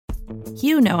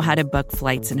You know how to book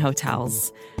flights and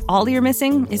hotels. All you're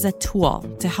missing is a tool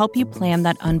to help you plan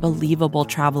that unbelievable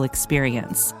travel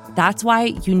experience. That's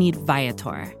why you need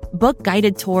Viator. Book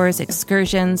guided tours,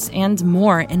 excursions, and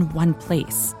more in one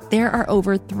place. There are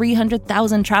over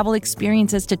 300,000 travel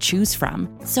experiences to choose from,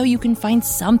 so you can find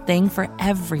something for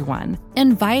everyone.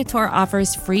 And Viator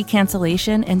offers free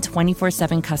cancellation and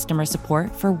 24/7 customer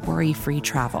support for worry-free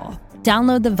travel.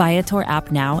 Download the Viator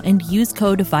app now and use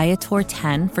code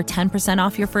Viator10 for 10%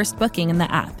 off your first booking in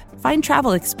the app. Find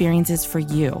travel experiences for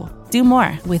you. Do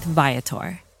more with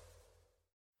Viator.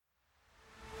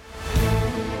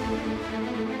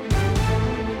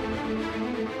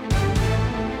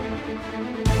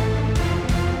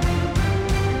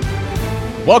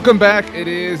 Welcome back. It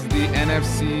is the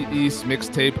NFC East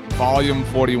Mixtape, Volume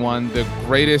 41, the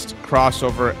greatest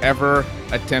crossover ever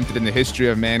attempted in the history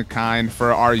of mankind.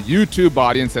 For our YouTube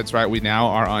audience, that's right, we now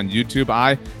are on YouTube.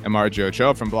 I am RJ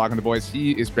Ochoa from Blogging the Boys.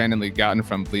 He is Brandon Lee Gowton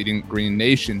from Bleeding Green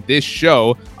Nation. This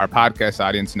show, our podcast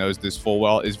audience knows this full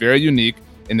well, is very unique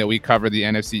in that we cover the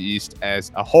NFC East as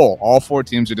a whole. All four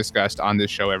teams are discussed on this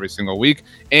show every single week,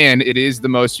 and it is the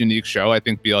most unique show, I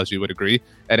think BLG would agree,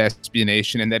 at SB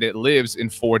Nation, and that it lives in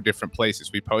four different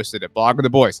places. We posted at Blog of the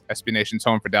Boys, SB Nation's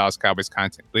home for Dallas Cowboys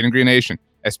content, Bleeding Green Nation,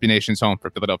 SB Nation's home for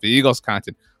Philadelphia Eagles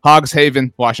content, Hogs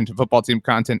Haven, Washington football team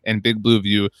content, and Big Blue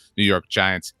View, New York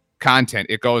Giants content.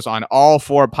 It goes on all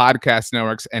four podcast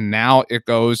networks, and now it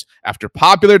goes, after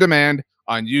popular demand,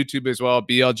 on YouTube as well.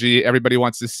 BLG, everybody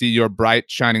wants to see your bright,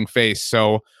 shining face.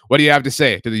 So what do you have to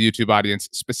say to the YouTube audience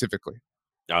specifically?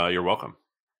 You're welcome.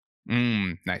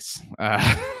 Nice.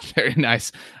 Very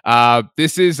nice.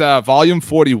 This is volume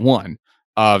 41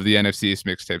 of the NFC East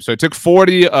Mixtape. So it took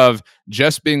 40 of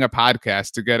just being a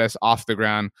podcast to get us off the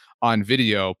ground on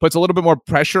video. Puts a little bit more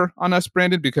pressure on us,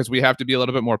 Brandon, because we have to be a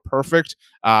little bit more perfect.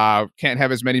 Can't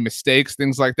have as many mistakes,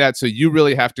 things like that. So you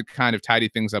really have to kind of tidy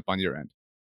things up on your end.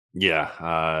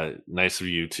 Yeah, nice of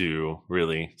you to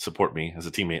really support me as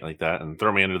a teammate like that and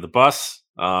throw me under the bus.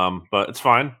 But it's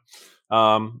fine.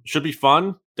 Should be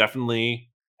fun. Definitely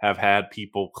have had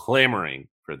people clamoring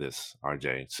for this,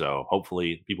 RJ. So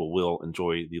hopefully people will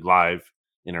enjoy the live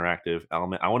interactive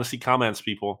element. I want to see comments,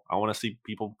 people. I want to see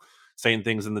people saying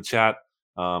things in the chat.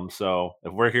 So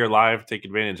if we're here live, take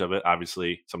advantage of it.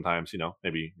 Obviously, sometimes,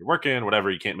 maybe you're working, whatever,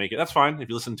 you can't make it. That's fine. If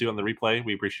you listen to it on the replay,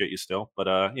 we appreciate you still. But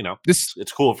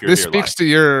it's cool if you're here live.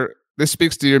 This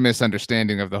speaks to your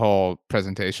misunderstanding of the whole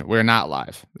presentation. We're not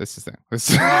live. This is the thing.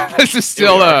 This is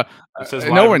still no,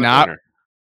 we're not. Corner.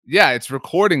 Yeah, it's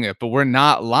recording it, but we're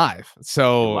not live.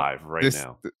 So we're live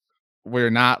now.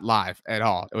 We're not live at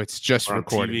all. It's just we're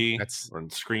recording. On TV. We're on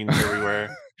screens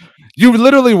everywhere. You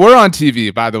literally were on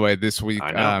TV, by the way, this week,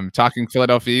 talking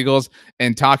Philadelphia Eagles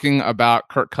and talking about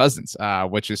Kirk Cousins,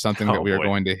 which is something that we are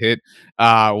going to hit.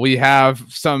 We have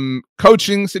some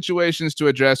coaching situations to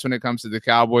address when it comes to the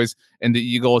Cowboys and the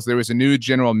Eagles. There was a new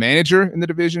general manager in the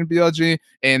division, BLG,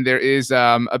 and there is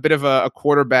a bit of a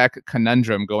quarterback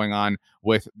conundrum going on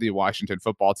with the Washington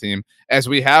football team. As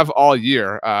we have all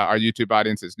year, our YouTube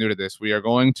audience is new to this. We are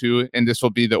going to, and this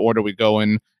will be the order we go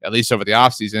in, at least over the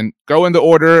offseason, go in the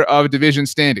order of division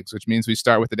standings, which means we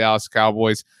start with the Dallas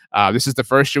Cowboys. This is the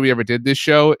first year we ever did this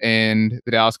show, and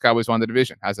the Dallas Cowboys won the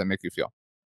division. How does that make you feel?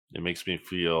 It makes me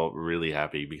feel really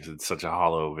happy because it's such a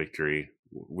hollow victory.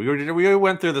 We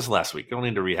went through this last week. I don't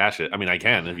need to rehash it. I mean, I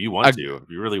can if you want to. If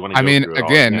you really want to go through it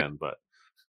again, all, I can, but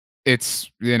it's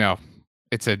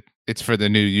for the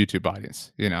new YouTube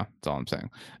audience. That's all I'm saying.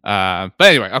 But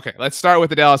anyway, okay, let's start with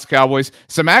the Dallas Cowboys.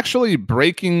 Some actually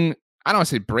breaking, I don't want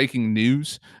to say breaking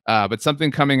news, but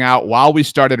something coming out while we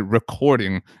started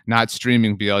recording, not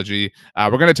streaming, BLG.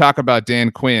 We're going to talk about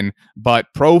Dan Quinn, but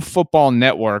Pro Football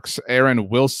Network's Aaron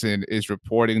Wilson is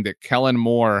reporting that Kellen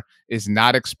Moore is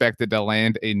not expected to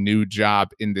land a new job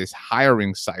in this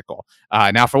hiring cycle.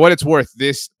 Now, for what it's worth,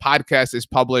 this podcast is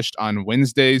published on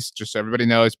Wednesdays. Just so everybody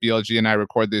knows, BLG and I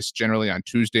record this generally on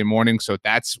Tuesday morning. So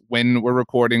that's when we're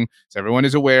recording. So everyone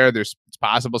is aware. It's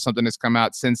possible something has come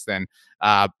out since then.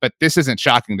 But this isn't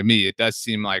shocking to me. It does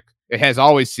seem like, it has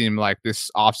always seemed like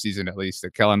this offseason, at least,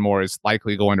 that Kellen Moore is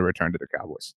likely going to return to the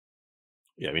Cowboys.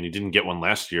 Yeah, I mean, he didn't get one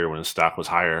last year when his stock was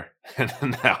higher,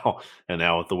 and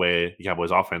now with the way the Cowboys'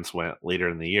 offense went later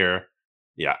in the year,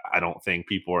 yeah, I don't think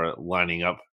people are lining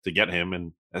up to get him.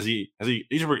 And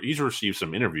he's received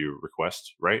some interview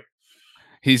requests, right?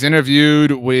 He's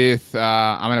interviewed with,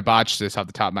 I'm going to botch this off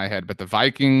the top of my head, but the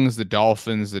Vikings, the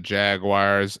Dolphins, the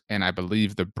Jaguars, and I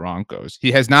believe the Broncos.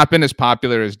 He has not been as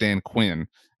popular as Dan Quinn,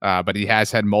 but he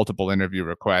has had multiple interview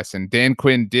requests. And Dan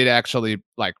Quinn did actually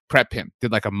prep him,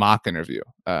 did a mock interview.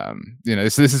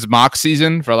 This is mock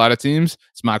season for a lot of teams.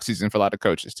 It's mock season for a lot of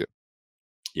coaches too.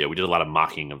 Yeah, we did a lot of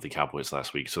mocking of the Cowboys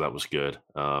last week, so that was good.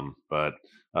 So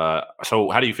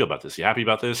how do you feel about this? You happy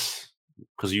about this?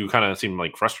 Because you kind of seem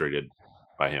like frustrated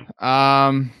by him.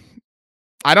 I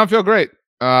don't feel great.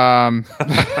 I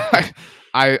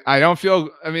don't feel.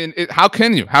 I mean, how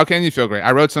can you? How can you feel great?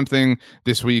 I wrote something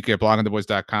this week at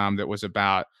bloggingtheboys.com that was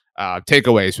about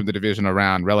takeaways from the divisional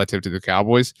round relative to the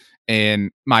Cowboys.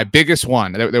 And my biggest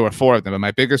one, there were 4 of them, but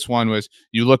my biggest one was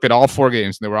you look at all 4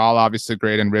 games, and they were all obviously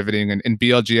great and riveting. And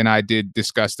BLG and I did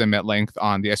discuss them at length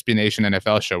on the SB Nation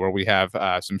NFL show, where we have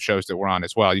some shows that we're on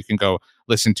as well. You can go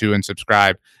listen to and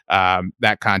subscribe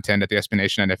that content at the SB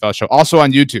Nation NFL show. Also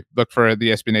on YouTube, look for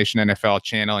the SB Nation NFL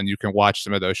channel, and you can watch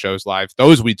some of those shows live.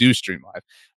 Those we do stream live.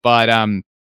 But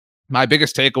my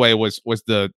biggest takeaway was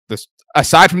the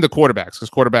aside from the quarterbacks, because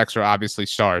quarterbacks are obviously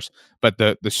stars, but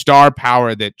the star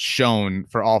power that shone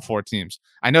for all 4 teams.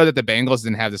 I know that the Bengals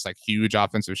didn't have this like huge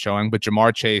offensive showing, but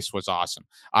Jamar Chase was awesome.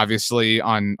 Obviously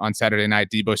on Saturday night,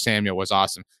 Deebo Samuel was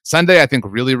awesome. Sunday, I think,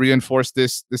 really reinforced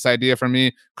this idea for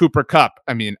me. Cooper Kupp,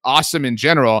 I mean, awesome in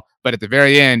general, but at the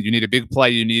very end, you need a big play.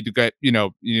 You need to get, you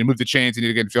need to move the chains. You need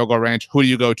to get in field goal range. Who do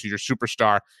you go to? Your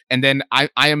superstar. And then I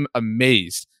am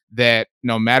amazed that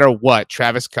no matter what,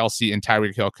 Travis Kelce and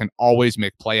Tyreek Hill can always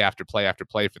make play after play after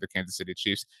play for the Kansas City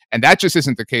Chiefs. And that just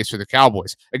isn't the case for the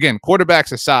Cowboys. Again,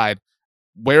 quarterbacks aside,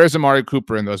 where is Amari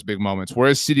Cooper in those big moments? Where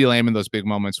is CeeDee Lamb in those big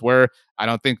moments? Where I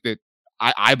don't think that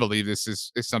I believe this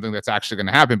is something that's actually going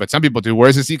to happen, but some people do.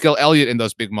 Where's Ezekiel Elliott in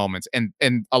those big moments? And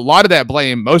a lot of that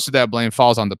blame, most of that blame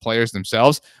falls on the players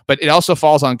themselves, but it also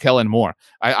falls on Kellen Moore.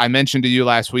 I mentioned to you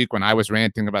last week when I was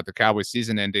ranting about the Cowboys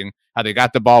season ending, how they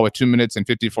got the ball with 2 minutes and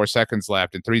 54 seconds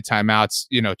left and 3 timeouts,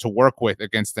 to work with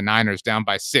against the Niners down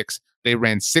by 6. They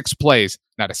ran 6 plays,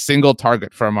 not a single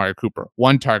target for Amari Cooper,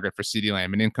 1 target for CeeDee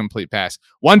Lamb, an incomplete pass,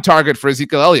 1 target for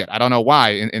Ezekiel Elliott. I don't know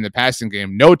why in the passing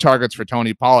game, no targets for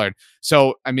Tony Pollard.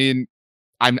 So, I mean,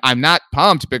 I'm not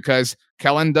pumped because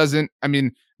Kellen doesn't, I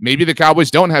mean, maybe the Cowboys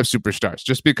don't have superstars.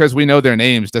 Just because we know their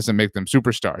names doesn't make them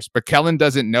superstars. But Kellen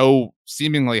doesn't know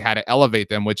seemingly how to elevate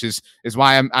them, which is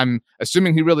why I'm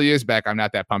assuming he really is back. I'm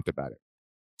not that pumped about it.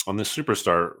 On the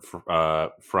superstar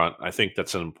front, I think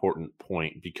that's an important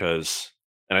point because,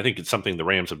 and I think it's something the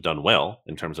Rams have done well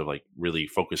in terms of like really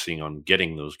focusing on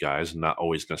getting those guys and not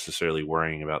always necessarily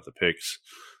worrying about the picks,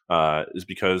 is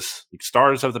because like,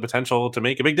 stars have the potential to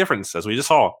make a big difference, as we just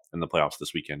saw in the playoffs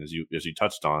this weekend, as you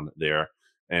touched on there.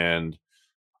 And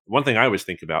one thing I always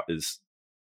think about is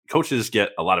coaches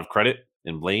get a lot of credit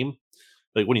and blame.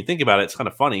 Like when you think about it, it's kind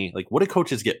of funny. Like, what do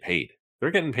coaches get paid? They're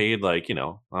getting paid like, I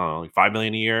don't know, like $5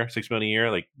 million a year, $6 million a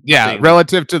year. Like, yeah,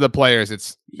 relative to the players,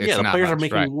 it's the players are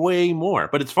making way more.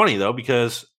 But it's funny though,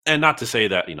 because, and not to say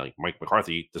that, like Mike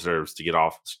McCarthy deserves to get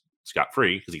off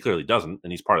scot-free, because he clearly doesn't,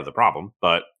 and he's part of the problem,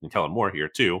 but and Kellen Moore here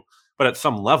too. But at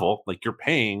some level, like you're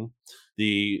paying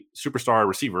the superstar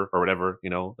receiver or whatever,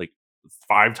 like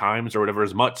 5 times or whatever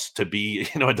as much to be,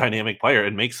 a dynamic player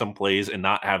and make some plays and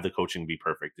not have the coaching be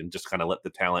perfect and just kind of let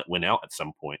the talent win out at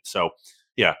some point. So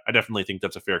yeah, I definitely think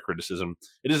that's a fair criticism.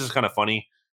 It is just kind of funny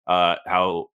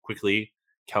how quickly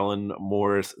Kellen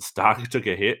Moore's stock took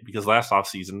a hit, because last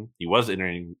offseason he was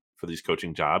entering for these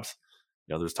coaching jobs.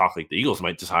 There's talk like the Eagles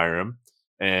might just hire him.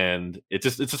 And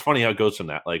it's just funny how it goes from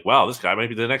that. Like, wow, this guy might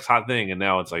be the next hot thing. And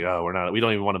now it's like, oh, we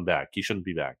don't even want him back. He shouldn't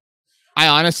be back. I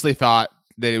honestly thought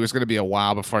that it was going to be a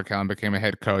while before Kellen became a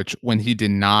head coach when he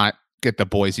did not get the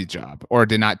Boise job or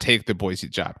did not take the Boise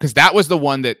job, because that was the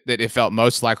one that it felt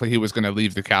most likely he was going to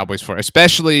leave the Cowboys for,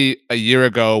 especially a year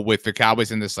ago with the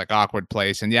Cowboys in this like awkward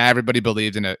place. And yeah, everybody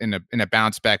believed in a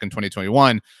bounce back in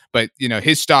 2021, but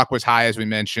his stock was high, as we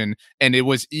mentioned, and it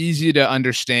was easy to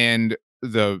understand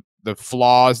the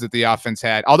flaws that the offense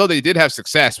had, although they did have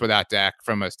success without Dak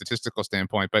from a statistical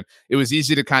standpoint. But it was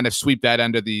easy to kind of sweep that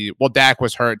under the, well, Dak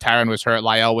was hurt, Tyron was hurt,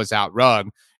 Lyle was out rug,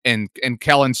 and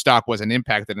Kellen's stock wasn't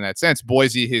impacted in that sense.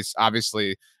 Boise, his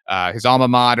obviously his alma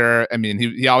mater. I mean,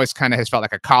 he always kind of has felt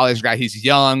like a college guy. He's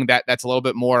young. That's a little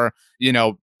bit more,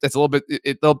 that's a little bit,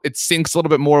 it sinks a little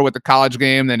bit more with the college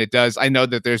game than it does. I know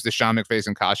that there's the Sean McVays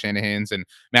and Kyle Shanahan's and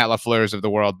Matt LaFleur's of the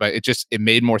world, but it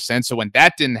made more sense. So when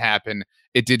that didn't happen,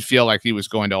 it did feel like he was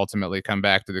going to ultimately come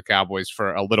back to the Cowboys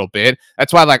for a little bit.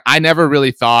 That's why, I never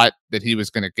really thought that he was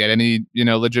going to get any,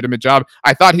 legitimate job.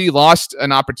 I thought he lost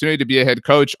an opportunity to be a head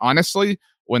coach, honestly,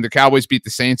 when the Cowboys beat the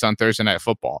Saints on Thursday Night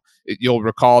Football. You'll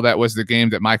recall that was the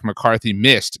game that Mike McCarthy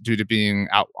missed due to being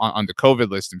out on the COVID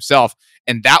list himself.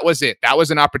 And that was it. That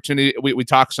was an opportunity we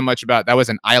talked so much about. That was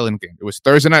an island game. It was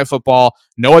Thursday Night Football.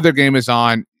 No other game is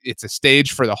on. It's a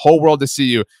stage for the whole world to see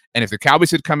you. And if the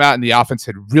Cowboys had come out and the offense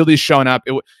had really shown up,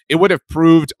 it would have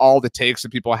proved all the takes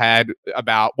that people had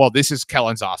about, well, this is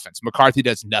Kellen's offense. McCarthy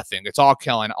does nothing. It's all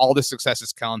Kellen. All the success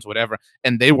is Kellen's, whatever.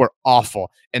 And they were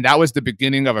awful. And that was the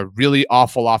beginning of a really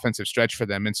awful offensive stretch for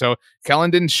them. And so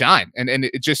Kellen didn't shine. And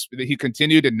it just, he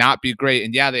continued to not be great.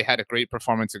 And yeah, they had a great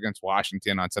performance against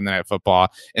Washington on Sunday Night Football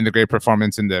and the great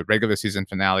performance in the regular season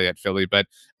finale at Philly. But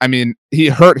I mean, he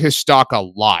hurt his stock a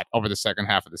lot over the second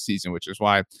half of the season, which is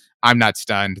why I'm not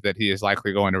stunned that he is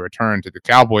likely going to return to the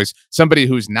Cowboys. Somebody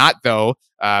who's not, though,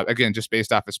 again, just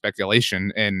based off of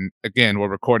speculation, and again, we're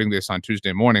recording this on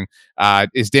Tuesday morning,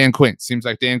 is Dan Quinn. Seems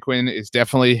like Dan Quinn is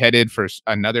definitely headed for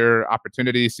another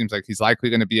opportunity. Seems like he's likely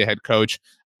going to be a head coach.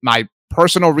 My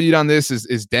personal read on this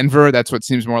is Denver. That's what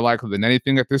seems more likely than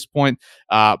anything at this point.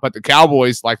 But the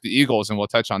Cowboys, like the Eagles, and we'll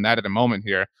touch on that in a moment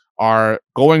here, are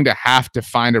going to have to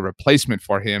find a replacement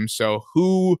for him. So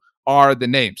who are the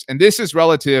names? And this is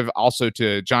relative also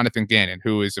to Jonathan Gannon,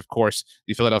 who is, of course,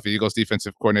 the Philadelphia Eagles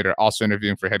defensive coordinator, also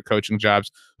interviewing for head coaching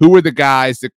jobs. Who were the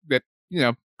guys that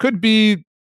could be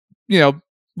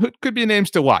names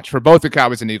to watch for both the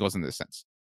Cowboys and Eagles in this sense?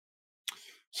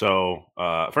 So,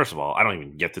 first of all, I don't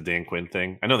even get the Dan Quinn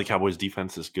thing. I know the Cowboys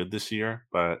defense is good this year,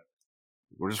 but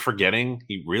we're just forgetting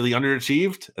he really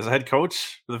underachieved as a head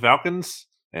coach for the Falcons.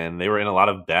 And they were in a lot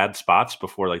of bad spots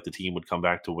before like the team would come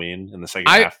back to win in the second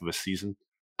half of the season.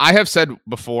 I have said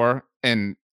before,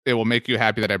 and it will make you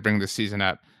happy that I bring this season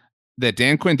up, that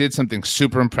Dan Quinn did something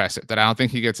super impressive that I don't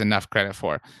think he gets enough credit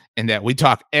for. And that we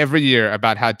talk every year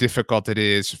about how difficult it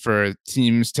is for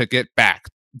teams to get back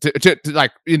to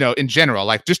like, in general,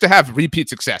 like just to have repeat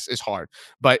success is hard,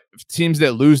 but teams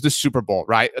that lose the Super Bowl,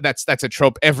 right? That's a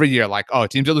trope every year. Like, oh,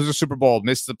 teams that lose the Super Bowl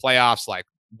miss the playoffs, like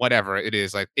whatever it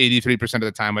is, like 83% of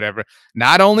the time, whatever.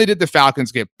 Not only did the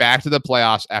Falcons get back to the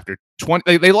playoffs after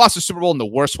 20, they lost the Super Bowl in the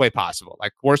worst way possible,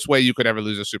 like worst way you could ever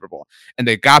lose a Super Bowl. And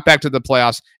they got back to the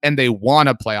playoffs and they won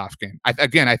a playoff game. I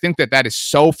think that is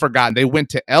so forgotten. They went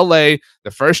to LA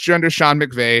the first year under Sean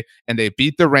McVay and they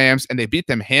beat the Rams and they beat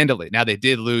them handily. Now they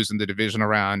did lose in the divisional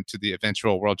round to the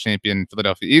eventual world champion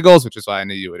Philadelphia Eagles, which is why I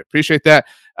knew you would appreciate that.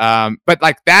 But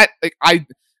like that,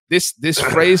 This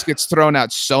phrase gets thrown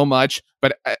out so much,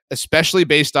 but especially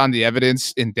based on the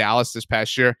evidence in Dallas this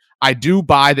past year, I do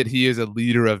buy that he is a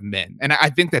leader of men. And I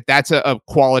think that that's a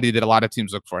quality that a lot of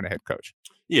teams look for in a head coach.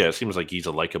 Yeah, it seems like he's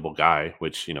a likable guy,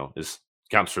 which,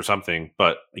 counts for something.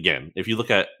 But again, if you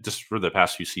look at just for the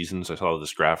past few seasons, I saw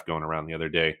this graph going around the other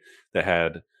day that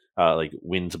had like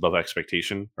wins above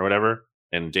expectation or whatever.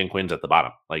 And Dan Quinn's at the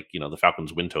bottom. Like, the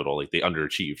Falcons win total, like they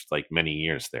underachieved like many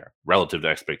years there relative to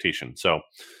expectation. So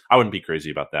I wouldn't be crazy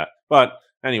about that. But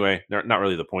anyway, not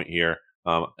really the point here.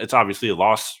 It's obviously a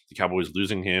loss, the Cowboys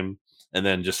losing him. And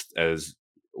then just as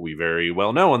we very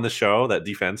well know on the show, that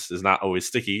defense is not always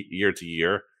sticky year to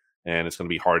year. And it's going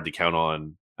to be hard to count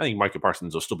on. I think Micah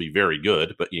Parsons will still be very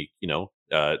good, but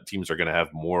teams are going to have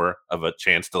more of a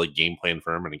chance to like game plan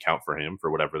for him and account for him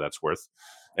for whatever that's worth.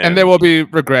 And there will be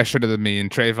regression to the mean.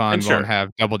 Trayvon won't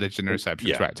have double-digit interceptions,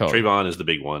 yeah, right? Totally. Trayvon is the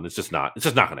big one. It's just not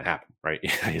going to happen, right?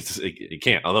 It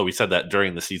can't. Although we said that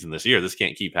during the season this year, this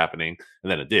can't keep happening,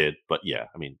 and then it did. But yeah,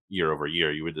 I mean, year over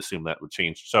year, you would assume that would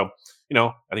change. So,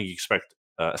 I think you expect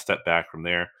a step back from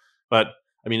there. But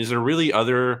I mean, is there really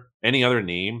any other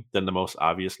name than the most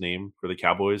obvious name for the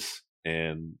Cowboys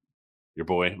and your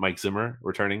boy Mike Zimmer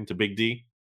returning to Big D?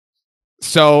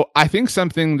 So I think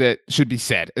something that should be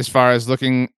said as far as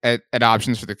looking at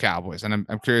options for the Cowboys, and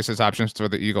I'm curious as options for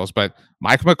the Eagles, but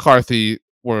Mike McCarthy,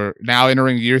 we're now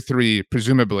entering year 3,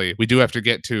 presumably. We do have to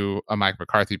get to a Mike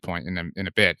McCarthy point in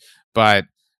a bit, but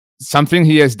something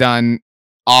he has done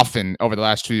often over the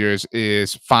last 2 years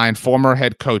is find former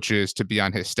head coaches to be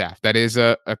on his staff. That is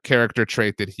a character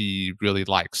trait that he really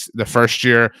likes. The first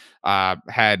year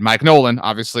had Mike Nolan.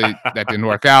 Obviously, that didn't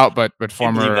work out, but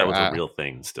former that was a real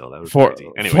thing. Still, that was crazy.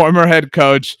 Anyway. Former head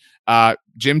coach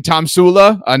Jim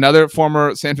Tomsula, another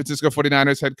former San Francisco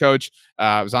 49ers head coach,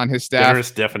 was on his staff. Generous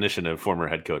definition of former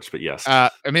head coach, but yes. I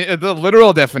mean, the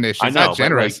literal definition. It's not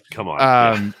generous. Like, come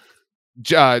on.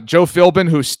 Joe Philbin,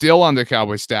 who's still on the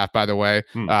Cowboys staff, by the way,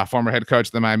 former head coach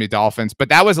of the Miami Dolphins. But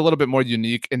that was a little bit more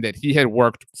unique in that he had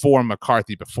worked for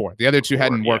McCarthy before. The other two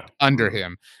hadn't worked under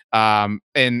him. And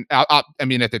I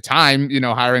mean, at the time,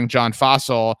 hiring John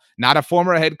Fossil, not a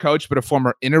former head coach, but a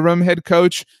former interim head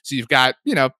coach. So you've got,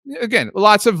 again,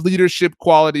 lots of leadership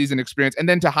qualities and experience. And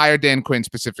then to hire Dan Quinn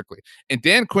specifically. And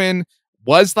Dan Quinn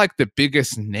was like the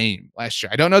biggest name last year.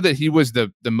 I don't know that he was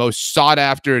the most sought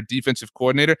after defensive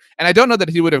coordinator. And I don't know that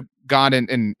he would have gone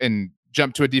and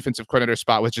jump to a defensive coordinator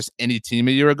spot with just any team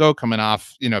a year ago, coming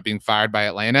off, being fired by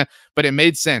Atlanta. But it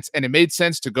made sense. And it made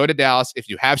sense to go to Dallas. If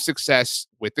you have success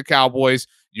with the Cowboys,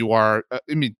 you are,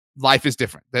 life is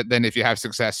different than if you have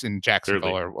success in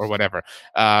Jacksonville or whatever.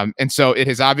 And so it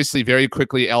has obviously very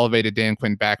quickly elevated Dan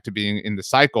Quinn back to being in the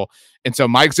cycle. And so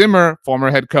Mike Zimmer,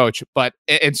 former head coach,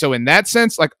 and so in that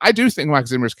sense, like, I do think Mike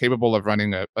Zimmer is capable of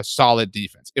running a solid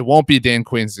defense. It won't be Dan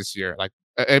Quinn's this year,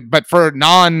 but for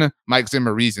non-Mike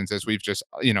Zimmer reasons, as we've just,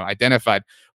 identified.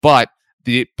 But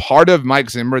the part of Mike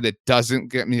Zimmer that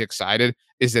doesn't get me excited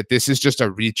is that this is just a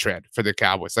retread for the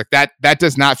Cowboys. Like, that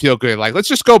does not feel good. Like, let's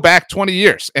just go back 20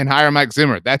 years and hire Mike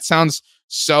Zimmer. That sounds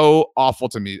so awful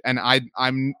to me. And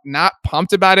I'm not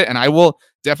pumped about it. And I will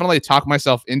definitely talk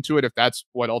myself into it if that's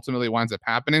what ultimately winds up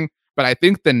happening. But I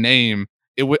think the name,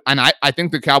 it would, and I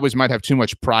think the Cowboys might have too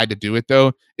much pride to do it,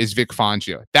 though, is Vic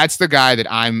Fangio. That's the guy that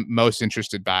I'm most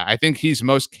interested by. I think he's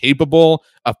most capable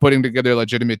of putting together a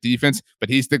legitimate defense, but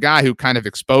he's the guy who kind of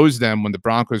exposed them when the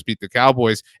Broncos beat the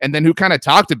Cowboys, and then who kind of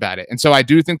talked about it. And so I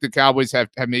do think the Cowboys have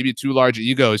maybe too large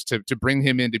egos to bring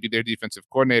him in to be their defensive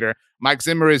coordinator. Mike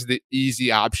Zimmer is the easy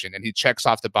option, and he checks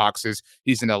off the boxes.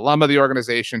 He's an alum of the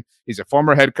organization. He's a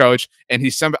former head coach, and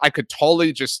he's somebody I could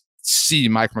totally just see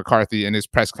Mike McCarthy in his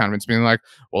press conference being like,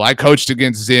 well, I coached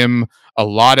against Zim a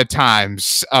lot of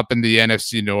times up in the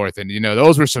NFC North. And,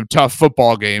 those were some tough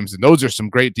football games, and those are some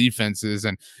great defenses.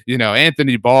 And,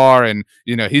 Anthony Barr, and,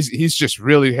 he's just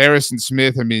really Harrison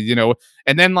Smith. I mean,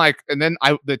 and then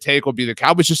the take will be the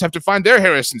Cowboys just have to find their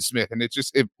Harrison Smith. And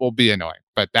it will be annoying,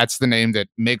 but that's the name that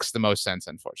makes the most sense,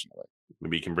 unfortunately.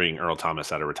 Maybe you can bring Earl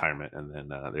Thomas out of retirement, and then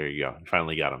there you go. You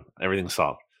finally got him. Everything's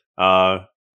solved.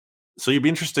 So you'd be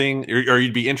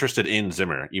interested in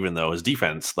Zimmer, even though his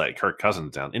defense let Kirk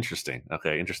Cousins down. Interesting.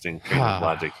 Okay, interesting train of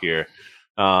logic here.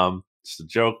 It's a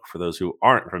joke for those who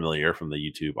aren't familiar from the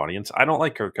YouTube audience. I don't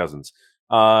like Kirk Cousins.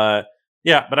 Yeah,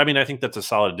 but I mean, I think that's a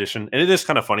solid addition. And it is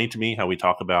kind of funny to me how we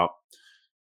talk about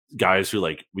guys who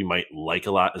we might like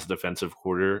a lot as defensive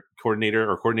coordinator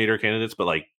or coordinator candidates,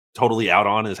 but totally out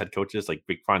on as head coaches, like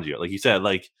Vic Fangio. Like you said,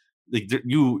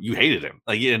 you hated him,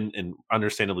 and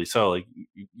understandably so.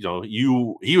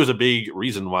 He was a big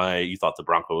reason why you thought the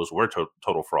Broncos were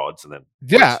total frauds. And then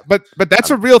but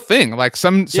that's a real thing. Like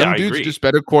some dudes are just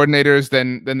better coordinators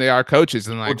than they are coaches.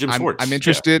 And Jim Schwartz. I'm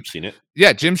interested. Seen it.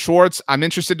 Yeah, Jim Schwartz. I'm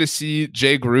interested to see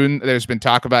Jay Gruden. There's been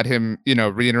talk about him,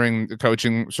 re-entering the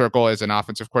coaching circle as an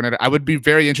offensive coordinator. I would be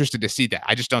very interested to see that.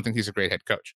 I just don't think he's a great head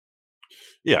coach.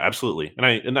 Yeah, absolutely.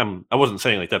 And I wasn't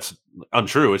saying that's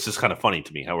untrue. It's just kind of funny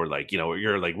to me how we're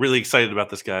you're really excited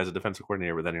about this guy as a defensive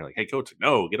coordinator, but then you're like, hey, coach,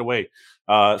 no, get away.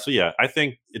 So yeah, I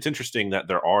think it's interesting that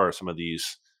there are some of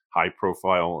these high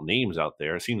profile names out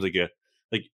there. It seems like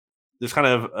there's kind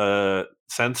of a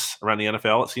sense around the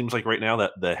NFL. It seems like right now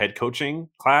that the head coaching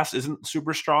class isn't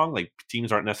super strong. Like,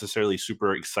 teams aren't necessarily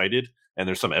super excited. And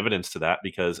there's some evidence to that,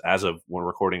 because as of when we're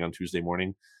recording on Tuesday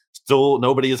morning, still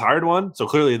nobody has hired one. So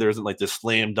clearly there isn't this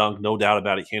slam dunk, no doubt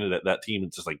about it candidate. That team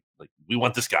is just like we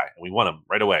want this guy and we want him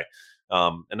right away.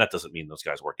 And that doesn't mean those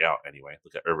guys work out anyway.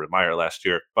 Look at Urban Meyer last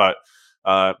year. But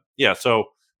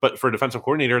but for defensive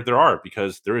coordinator, there are,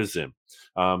 because there is Zim.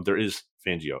 There is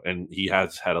Fangio, and he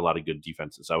has had a lot of good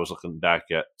defenses. I was looking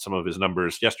back at some of his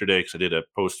numbers yesterday because I did a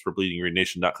post for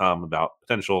bleedinggreennation.com about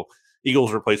potential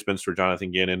Eagles replacements for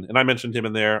Jonathan Gannon, and I mentioned him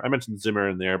in there. I mentioned Zimmer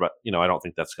in there, but I don't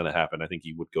think that's going to happen. I think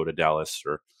he would go to Dallas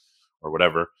or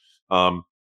whatever. Don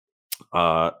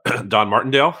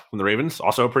Martindale from the Ravens,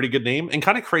 also a pretty good name, and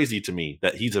kind of crazy to me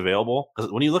that he's available,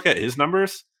 because when you look at his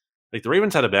numbers, the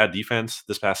Ravens had a bad defense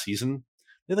this past season.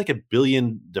 They had 1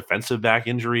 billion defensive back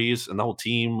injuries, and the whole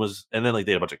team was, and then they had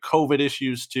a bunch of COVID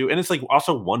issues too. And it's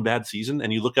also one bad season.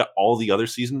 And you look at all the other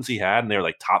seasons he had, and they're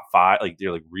top 5,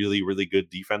 they're really, really good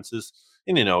defenses.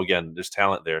 And, again, there's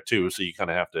talent there too. So you kind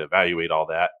of have to evaluate all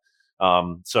that.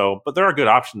 But there are good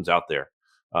options out there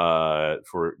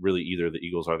for really either the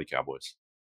Eagles or the Cowboys.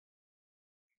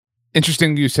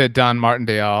 Interesting. You said Don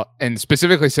Martindale and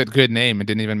specifically said good name and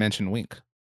didn't even mention Wink.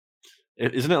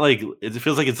 Isn't it it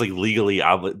feels like it's legally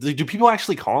obligated? Do people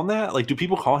actually call him that? Do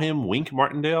people call him Wink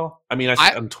Martindale? I mean,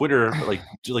 on Twitter,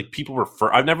 do people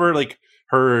refer? I've never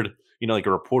heard a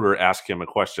reporter ask him a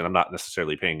question. I'm not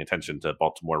necessarily paying attention to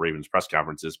Baltimore Ravens press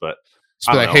conferences, but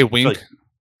hey, Wink.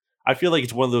 I feel like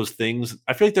it's one of those things.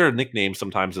 I feel like there are nicknames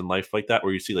sometimes in life like that,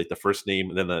 where you see the first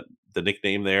name and then the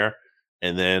nickname there,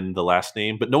 and then the last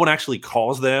name, but no one actually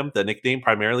calls them the nickname.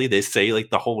 Primarily, they say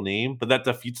the whole name, but that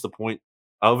defeats the point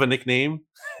of a nickname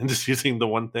and just using the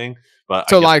one thing. But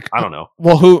so I don't know.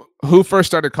 Well, who first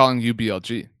started calling you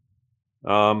BLG?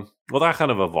 Well, that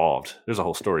kind of evolved. There's a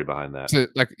whole story behind that. So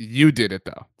you did it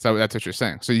though. So that's what you're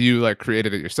saying. So you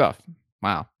created it yourself.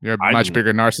 Wow, you're a much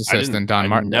bigger narcissist than Don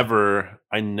Martin.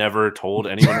 I never told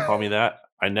anyone to call me that.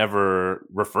 I never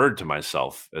referred to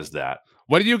myself as that.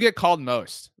 What do you get called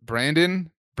most? Brandon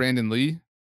Lee,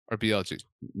 or BLG?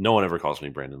 No one ever calls me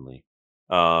Brandon Lee.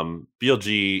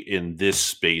 BLG in this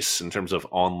space in terms of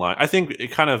online, I think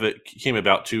it came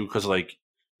about too because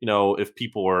if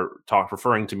people are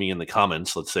referring to me in the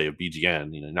comments, let's say of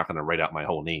BGN, you're not going to write out my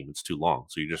whole name; it's too long.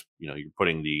 So you just you're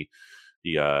putting the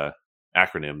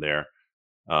acronym there.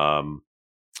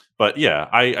 But yeah,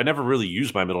 I never really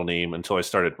used my middle name until I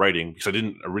started writing because I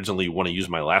didn't originally want to use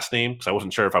my last name because I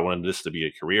wasn't sure if I wanted this to be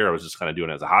a career. I was just kind of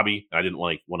doing it as a hobby. I didn't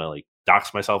want to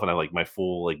dox myself and I my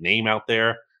full name out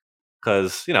there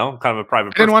because kind of a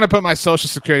private person. I didn't want to put my social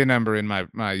security number in my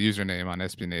username on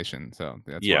SB Nation, so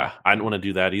that's why. I didn't want to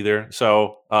do that either.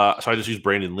 So I just used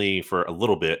Brandon Lee for a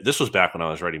little bit. This was back when I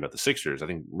was writing about the Sixers. I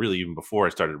think really even before I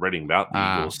started writing about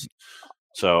the Eagles.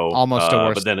 So almost a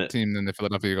worse team than the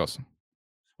Philadelphia Eagles.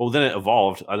 Well, then it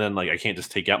evolved, and then I can't just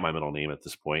take out my middle name at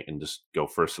this point and just go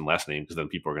first and last name because then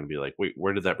people are going to be like, "Wait,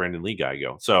 where did that Brandon Lee guy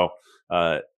go?" So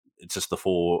it's just the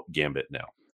full gambit now.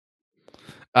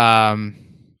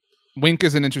 Wink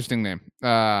is an interesting name.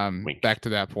 Back to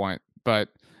that point, but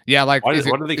yeah, why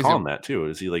do they call him that too?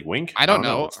 Is he Wink? I don't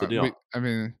know. What's the deal? I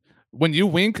mean, when you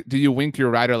wink, do you wink your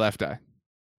right or left eye?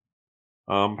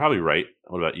 Probably right.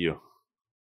 What about you?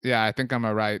 Yeah, I think I'm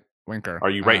a right winker. Are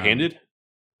you right-handed?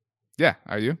 Yeah.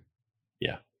 Are you?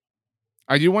 Yeah.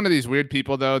 Are you one of these weird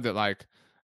people though that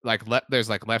there's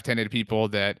left-handed people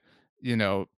that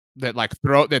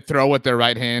that throw with their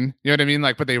right hand? You know what I mean?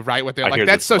 But they write with their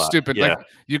that's so stupid. Yeah.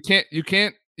 You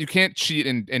can't cheat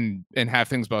and have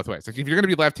things both ways. If you're gonna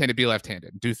be left-handed, be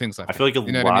left-handed. Do things like that. I feel like a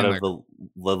lot of the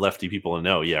lefty people I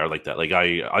know, are like that.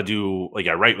 I do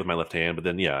I write with my left hand, but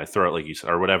then I throw it like you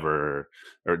said, or whatever,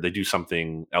 or they do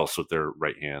something else with their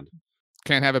right hand.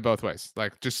 Can't have it both ways.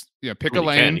 Just pick a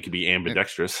lane. You could be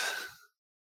ambidextrous.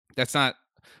 That's not.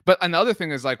 But another thing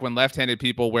is when left-handed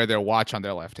people wear their watch on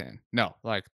their left hand. No,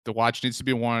 the watch needs to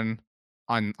be worn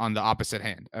on the opposite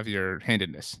hand of your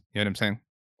handedness. You know what I'm saying?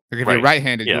 If you're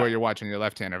right-handed, you wear your watch on your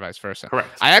left hand, or vice versa. Correct.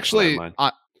 I actually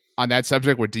on that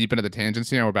subject, we're deep into the tangents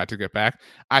here. We're about to get back.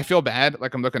 I feel bad.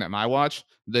 I'm looking at my watch.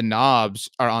 The knobs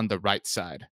are on the right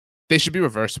side. They should be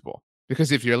reversible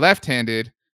because if you're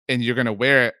left-handed and you're gonna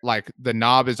wear it, the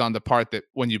knob is on the part that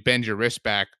when you bend your wrist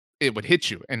back, it would hit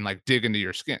you and dig into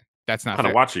your skin. That's not. What kind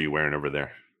of watch are you wearing over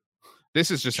there? This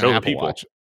is just an Apple Watch.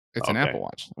 It's an Apple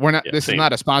Watch. We're not. This is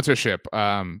not a sponsorship.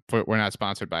 We're not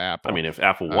sponsored by Apple. I mean, if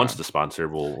Apple wants to sponsor,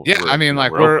 we'll. Yeah,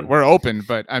 we're open,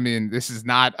 but I mean, this is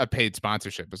not a paid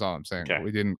sponsorship. Is all I'm saying. Okay.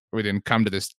 We didn't come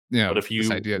to this. But if you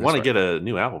want to get a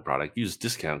new Apple product, use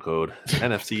discount code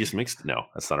NFC East Mixtape. No,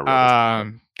 that's not a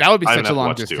real. That would be such a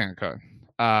long discount code.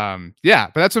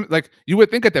 But that's you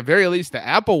would think at the very least the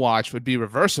Apple Watch would be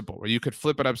reversible, where you could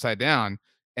flip it upside down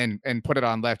and put it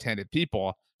on left-handed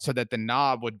people, so that the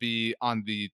knob would be on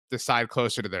the side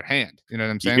closer to their hand. You know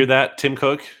what I'm saying? You hear that, Tim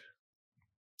Cook?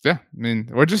 Yeah, I mean,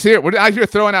 we're just here. We're out here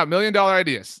throwing out $1 million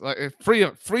ideas, free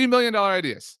 $1 million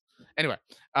ideas. Anyway,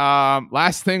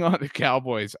 last thing on the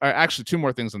Cowboys. Actually, two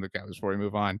more things on the Cowboys before we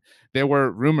move on. There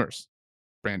were rumors,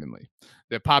 Brandon Lee,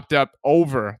 that popped up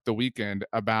over the weekend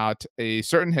about a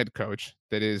certain head coach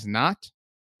that is not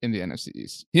in the NFC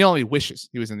East. He only wishes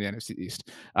he was in the NFC East.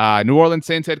 New Orleans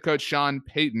Saints head coach Sean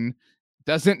Payton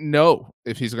doesn't know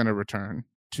if he's going to return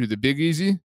to the Big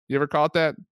Easy. You ever call it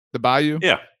that? The Bayou?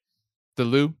 Yeah. The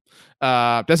Lou.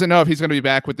 Doesn't know if he's going to be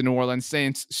back with the New Orleans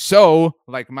Saints. So,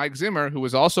 like Mike Zimmer, who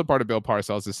was also part of Bill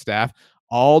Parcells' staff,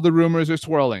 all the rumors are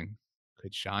swirling.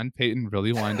 Could Sean Payton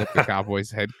really wind up the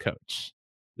Cowboys head coach?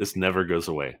 This never goes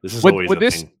away. This is always a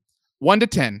thing. 1 to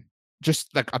 10, just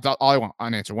all I want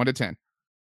on answer, 1 to 10.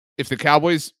 If the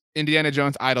Cowboys, Indiana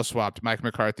Jones idol swapped Mike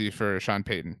McCarthy for Sean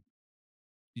Payton,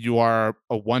 you are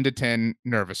a 1 to 10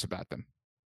 nervous about them?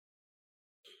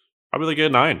 Probably a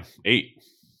 9, 8.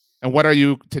 And what are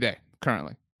you today,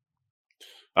 currently?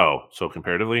 Oh, so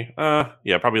comparatively?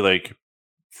 Probably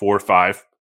 4 or 5.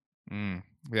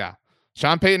 Yeah.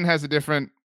 Sean Payton has a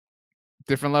different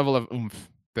level of oomph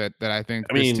that I think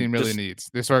this team really needs.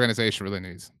 This organization really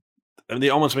needs. I mean, they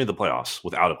almost made the playoffs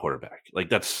without a quarterback.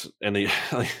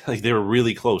 They were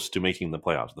really close to making the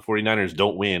playoffs. The 49ers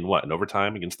don't win in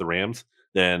overtime against the Rams,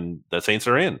 then the Saints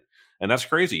are in. And that's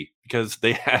crazy because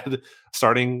they had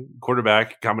starting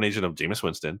quarterback combination of Jameis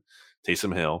Winston,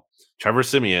 Taysom Hill, Trevor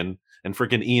Siemian, and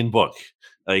freaking Ian Book.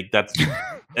 That's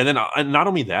and then not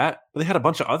only that, but they had a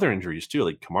bunch of other injuries too.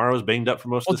 Kamara was banged up for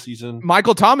most of the season.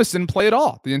 Michael Thomas didn't play at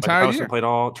all the entire year. Played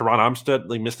all. Teron Armstead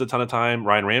missed a ton of time.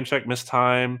 Ryan Ramczyk missed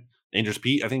time. Andrews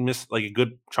Pete, I think, missed a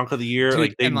good chunk of the year.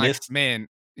 Dude, they missed. Man,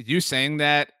 You saying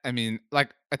that, I mean,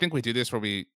 like, I think we do this where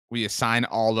we assign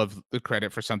all of the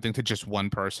credit for something to just one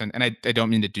person, and I don't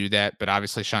mean to do that, but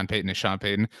obviously Sean Payton is Sean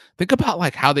Payton. Think about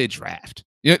like how they draft.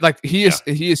 You know, like Yeah.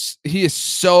 he is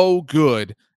so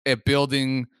good at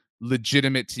building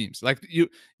legitimate teams. Like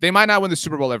they might not win the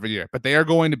Super Bowl every year, but they are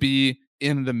going to be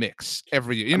in the mix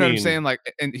every year. You I know what I'm mean, saying? Like,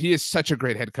 and he is such a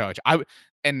great head coach.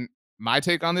 And my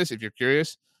take on this, if you're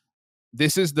curious,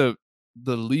 this is the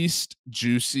least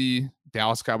juicy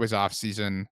Dallas Cowboys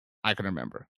offseason I can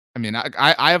remember. I mean,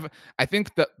 I think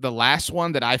the last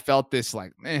one that I felt this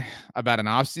like about an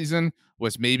offseason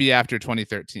was maybe after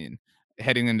 2013,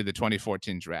 heading into the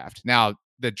 2014 draft. Now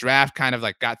the draft kind of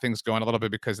like got things going a little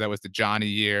bit because that was the Johnny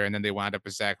year, and then they wound up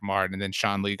with Zach Martin, and then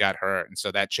Sean Lee got hurt, and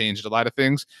so that changed a lot of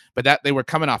things. But that they were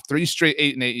coming off 3 straight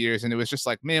 8-8 years, and it was just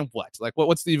like, man, what? Like,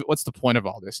 what's the point of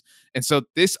all this? And so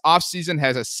this offseason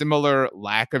has a similar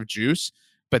lack of juice,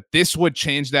 but this would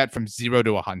change that from 0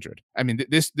 to 100. I mean,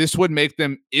 this would make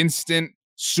them instant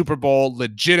Super Bowl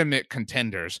legitimate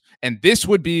contenders. And this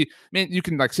would be, man, you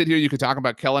can like sit here, you could talk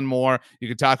about Kellen Moore, you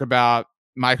could talk about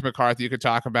Mike McCarthy, you could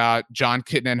talk about John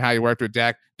Kitna and how he worked with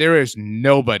Dak. There is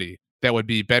nobody that would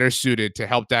be better suited to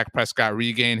help Dak Prescott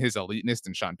regain his eliteness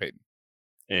than Sean Payton.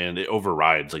 and it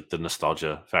overrides like the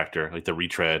nostalgia factor, like the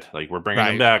retread. Like we're bringing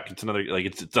him Right. back. It's another like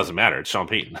it doesn't matter. It's Sean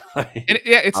Payton.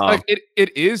 It's like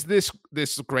it is this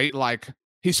great like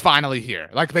he's finally here.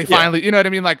 Like they finally, you know what I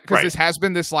mean? Like because this has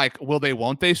been this like will they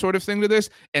won't they sort of thing to this,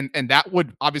 and that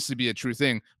would obviously be a true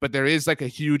thing. But there is like a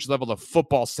huge level of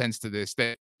football sense to this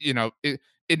that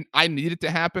I need it to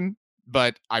happen,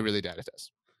 but I really doubt it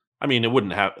does. I mean, it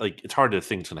wouldn't have like it's hard to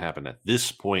think it's going to happen at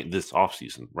this point this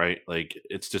offseason, right? Like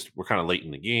it's just we're kind of late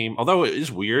in the game. Although it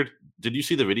is weird. Did you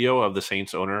see the video of the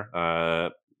Saints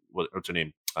owner? What's her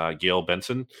name? Gail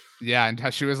Benson. Yeah,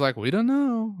 and she was like, "We don't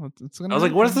know. It's gonna I was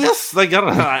like, "What is this?" Like, I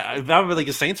don't know. If I'm like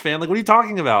a Saints fan, like, what are you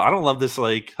talking about? I don't love this.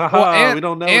 Like, haha, we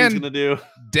don't know what he's gonna do.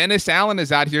 Dennis Allen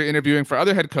is out here interviewing for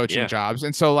other head coaching jobs,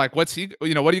 and so like, what's he? What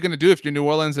are you gonna do if you're New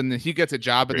Orleans and then he gets a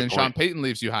job and then Sean Payton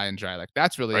leaves you high and dry? Like,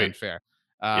 that's really unfair.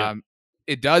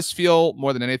 It does feel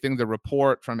more than anything. The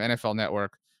report from NFL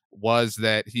Network was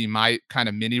that he might kind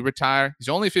of mini retire. He's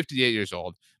only 58 years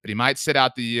old, but he might sit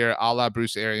out the year a la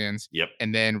Bruce Arians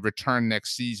and then return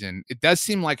next season. It does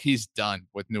seem like he's done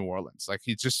with New Orleans. Like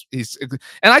he's, and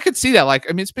I could see that. Like,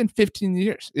 I mean, it's been 15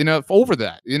 years, over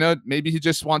that, maybe he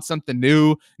just wants something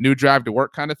new drive to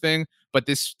work kind of thing. But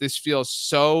this feels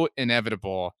so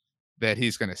inevitable that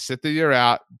he's going to sit the year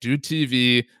out, do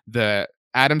TV, the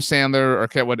Adam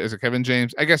Sandler or what is it, Kevin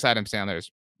James? I guess Adam Sandler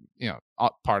is,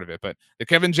 part of it, but the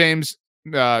Kevin James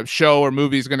show or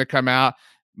movie is going to come out.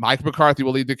 Mike McCarthy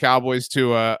will lead the Cowboys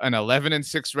to an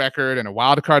 11-6 record and a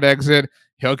wild card exit.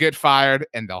 He'll get fired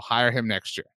and they'll hire him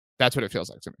next year. That's what it feels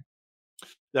like to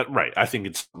me. Right. I think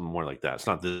it's more like that. It's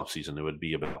not this offseason. It would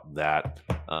be about that.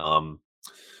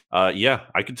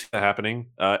 I could see that happening.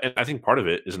 And I think part of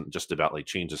it isn't just about like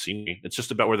change of scenery. It's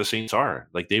just about where the Saints are.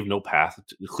 Like they have no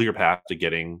clear path to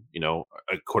getting,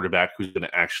 a quarterback who's going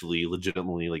to actually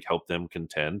legitimately like help them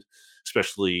contend,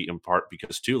 especially in part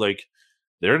because too, like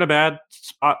they're in a bad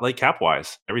spot, like cap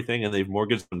wise, everything. And they've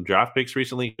mortgaged some draft picks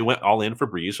recently. They went all in for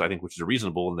Breeze, I think, which is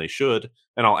reasonable and they should.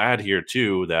 And I'll add here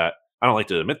too, that I don't like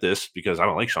to admit this because I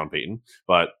don't like Sean Payton,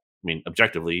 but I mean,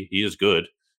 objectively, he is good.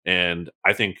 And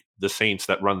I think the Saints,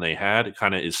 that run they had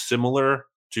kind of is similar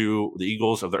to the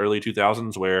Eagles of the early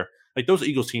 2000s, where like those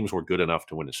Eagles teams were good enough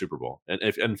to win a Super Bowl. And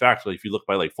if, in fact, like, if you look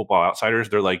by like Football Outsiders,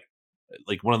 they're like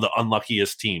one of the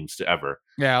unluckiest teams to ever.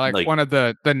 Yeah, like one of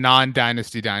the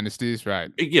non-dynasty dynasties,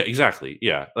 right? Yeah, exactly.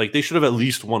 Yeah, like they should have at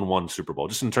least won one Super Bowl,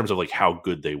 just in terms of like how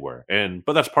good they were.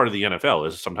 But that's part of the NFL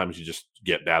is sometimes you just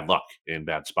get bad luck in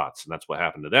bad spots, and that's what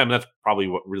happened to them. That's probably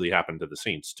what really happened to the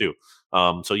Saints too.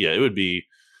 So yeah, it would be.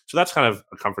 So that's kind of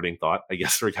a comforting thought, I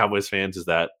guess, for Cowboys fans is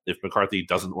that if McCarthy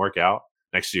doesn't work out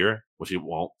next year, which he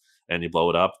won't, and you blow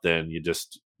it up, then you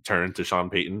just turn to Sean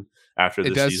Payton after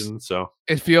this season. So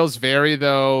it feels very,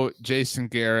 though, Jason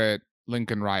Garrett,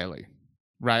 Lincoln Riley,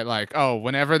 right? Like, oh,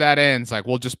 whenever that ends, like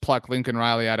we'll just pluck Lincoln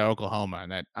Riley out of Oklahoma.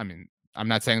 And that, I mean, I'm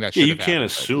not saying that. Yeah, you can't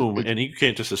assume, and you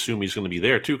can't just assume he's going to be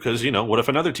there too, because what if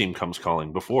another team comes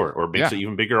calling before, or makes an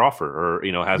even bigger offer,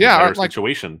 or has a better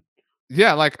situation.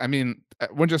 Yeah, like, I mean,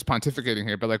 we're just pontificating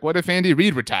here, but like, what if Andy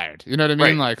Reid retired? You know what I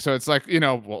mean? Right. Like, so it's like,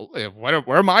 well,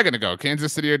 where am I going to go?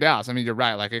 Kansas City or Dallas? I mean, you're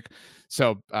right. Like,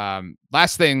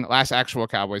 last actual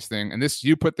Cowboys thing, and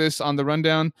you put this on the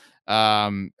rundown,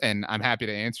 and I'm happy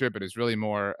to answer it, but it's really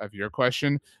more of your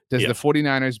question. Does the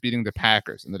 49ers beating the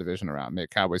Packers in the division round make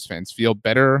Cowboys fans feel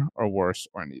better or worse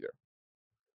or neither?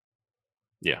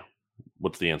 Yeah.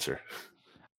 What's the answer?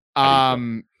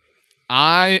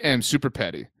 I am super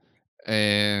petty,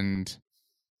 and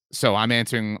so I'm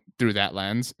answering through that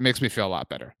lens. It makes me feel a lot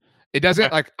better. It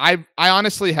doesn't like I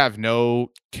honestly have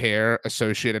no care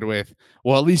associated with,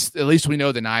 well, at least we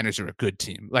know the Niners are a good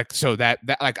team. Like, so that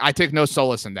like I take no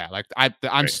solace in that. Like I'm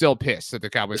Right. still pissed that the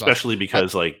Cowboys lost. Especially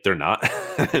because like they're not,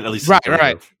 at least in Right, terms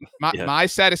right. of yeah. My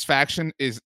satisfaction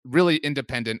is really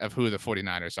independent of who the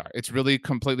 49ers are. It's really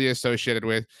completely associated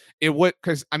with it. Would,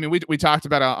 because I mean, we talked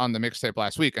about it on the mixtape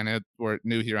last week. I know we're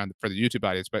new here for the YouTube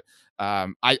audience, but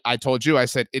I told you, I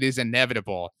said it is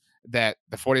inevitable that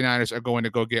the 49ers are going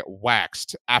to go get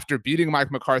waxed after beating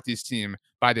Mike McCarthy's team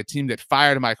by the team that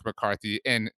fired Mike McCarthy.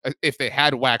 And if they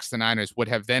had waxed, the Niners would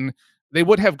have then they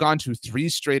would have gone to 3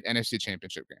 straight NFC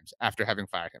championship games after having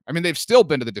fired him. I mean, they've still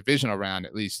been to the divisional round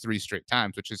at least 3 straight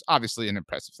times, which is obviously an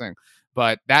impressive thing,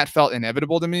 but that felt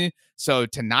inevitable to me. So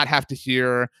to not have to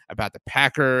hear about the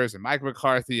Packers and Mike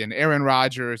McCarthy and Aaron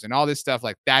Rodgers and all this stuff,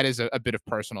 like that is a bit of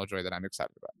personal joy that I'm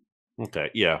excited about.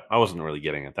 Okay, yeah, I wasn't really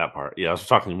getting at that part. Yeah, I was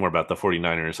talking more about the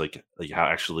 49ers, like how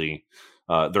actually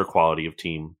their quality of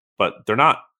team, but they're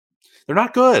not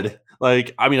good.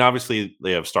 Like, I mean, obviously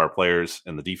they have star players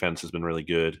and the defense has been really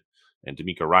good. And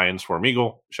D'Amico Ryans, former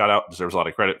Eagle, shout out, deserves a lot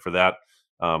of credit for that.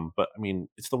 But I mean,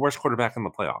 it's the worst quarterback in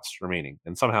the playoffs remaining,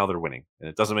 and somehow they're winning, and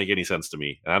it doesn't make any sense to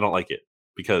me, and I don't like it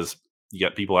because you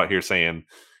got people out here saying,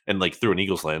 and like through an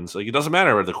Eagles lens, like it doesn't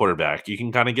matter where the quarterback, you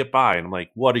can kind of get by, and I'm like,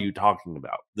 what are you talking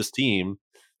about? This team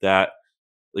that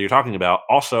you're talking about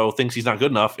also thinks he's not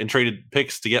good enough and traded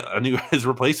picks to get a new his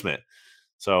replacement.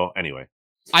 So anyway,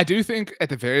 I do think at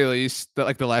the very least that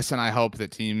like the lesson I hope that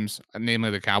teams,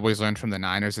 namely the Cowboys, learn from the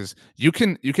Niners is you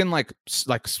can like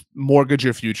mortgage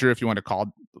your future, if you want to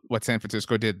call what San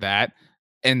Francisco did that,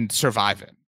 and survive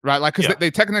it, right? Like, because yeah, they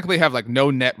technically have like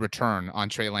no net return on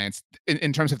Trey Lance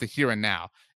in terms of the here and now,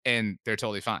 and they're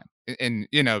totally fine. And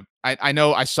you know, I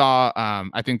know I saw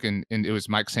I think in it was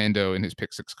Mike Sando in his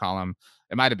pick six column.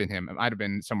 It might have been him. It might have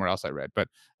been somewhere else I read, but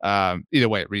either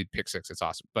way, read pick six. It's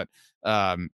awesome. But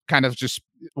kind of just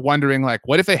wondering, like,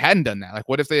 what if they hadn't done that? Like,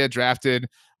 what if they had drafted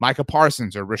Micah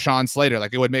Parsons or Rashawn Slater?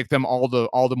 Like, it would make them all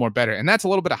the more better. And that's a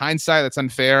little bit of hindsight. That's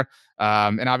unfair.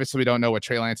 And obviously, we don't know what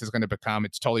Trey Lance is going to become.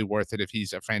 It's totally worth it if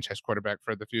he's a franchise quarterback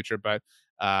for the future. But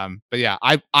yeah,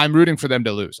 I'm rooting for them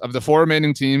to lose. Of the 4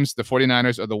 remaining teams, the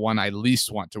 49ers are the one I least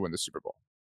want to win the Super Bowl.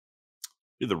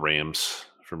 the Rams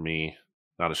for me.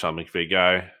 Not a Sean McVay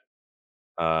guy.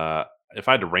 If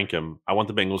I had to rank him, I want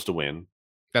the Bengals to win.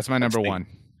 That's my number one.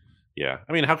 Yeah,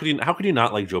 I mean, how could you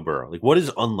not like Joe Burrow? Like, what is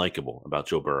unlikable about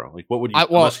Joe Burrow? Like, what would you?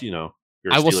 Unless you're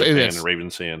a Steelers fan and a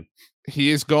Ravens fan.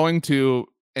 He is going to,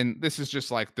 and this is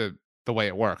just like the way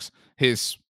it works.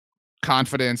 His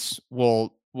confidence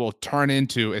will turn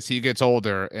into, as he gets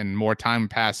older and more time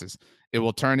passes, it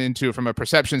will turn into, from a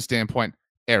perception standpoint,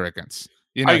 arrogance.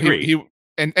 You know, I agree.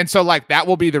 And so like that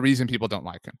will be the reason people don't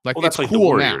like him. Like, Well, that's it's like cool the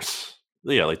Warriors.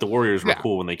 now. Yeah, like the Warriors were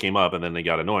cool when they came up, and then they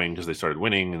got annoying because they started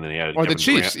winning, and then they had or the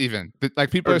Chiefs even.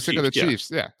 Like, people are sick of the Chiefs.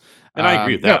 Yeah, and I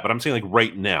agree with that. But I'm saying, like,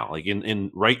 right now, like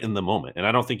in right in the moment, and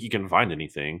I don't think you can find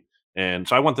anything. And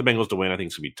so I want the Bengals to win. I think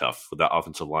it's gonna be tough with that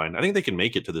offensive line. I think they can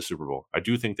make it to the Super Bowl. I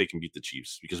do think they can beat the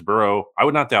Chiefs because Burrow. I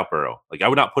would not doubt Burrow. Like, I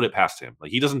would not put it past him. Like,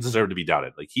 he doesn't deserve to be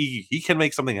doubted. Like, he can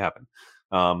make something happen.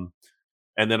 And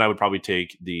then I would probably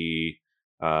take the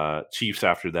Chiefs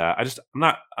after that.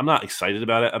 I'm not excited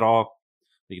about it at all.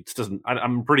 It doesn't.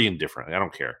 I'm pretty indifferent. I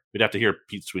don't care. We'd have to hear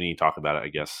Pete Sweeney talk about it, I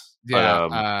guess. Yeah.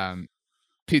 But,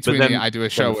 Pete Sweeney, I do a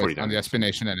show with on the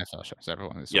Explanation NFL show. So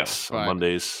everyone is on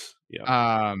Mondays.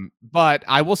 Yeah. But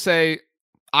I will say,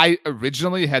 I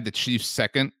originally had the Chiefs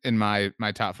second in my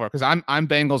top 4 because I'm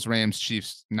Bengals, Rams,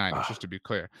 Chiefs, Niners, just to be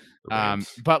clear.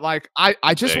 But like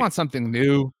I just want something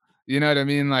new. You know what I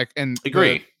mean? Like, and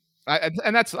agree.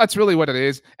 And that's really what it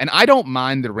is. And I don't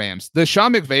mind the Rams. The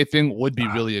Sean McVay thing would be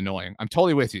really annoying. I'm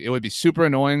totally with you. It would be super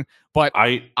annoying. But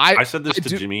I said this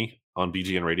to Jimmy on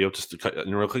BGN Radio, just to cut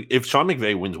in real quick. If Sean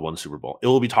McVay wins one Super Bowl, it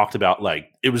will be talked about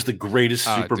like it was the greatest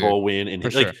Super Bowl win. And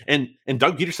like, sure. and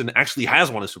Doug Peterson actually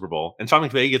has won a Super Bowl, and Sean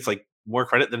McVay gets like more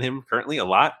credit than him currently, a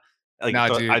lot. Like, no,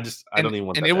 so dude. I don't even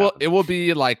want. And that it will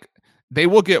be like they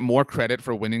will get more credit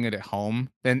for winning it at home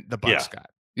than the Bucs got.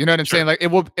 You know what I'm saying? Like, it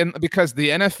will, and because the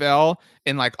NFL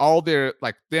and like all their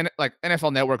like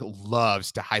NFL Network loves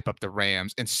to hype up the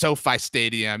Rams and SoFi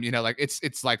Stadium. You know, like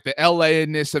it's like the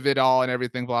LA-ness of it all and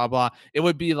everything. Blah blah. It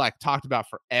would be like talked about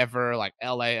forever. Like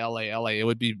LA. It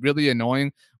would be really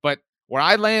annoying. But where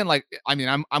I land, like, I mean,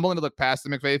 I'm willing to look past the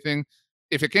McVay thing.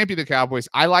 if it can't be the Cowboys,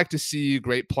 I like to see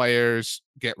great players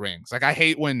get rings. Like I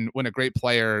hate when a great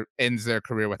player ends their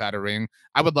career without a ring.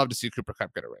 I would love to see Cooper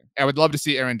Kupp get a ring. I would love to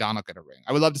see Aaron Donald get a ring.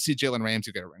 I would love to see Jalen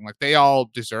Ramsey get a ring. Like they all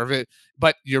deserve it.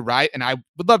 But you're right, and I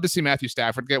would love to see Matthew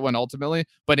Stafford get one ultimately.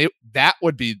 But that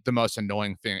would be the most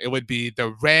annoying thing. It would be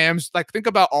the Rams. Like think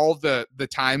about all the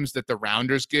times that the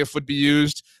Rounders gift would be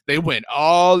used. They went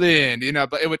all in,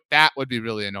 but that would be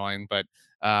really annoying. But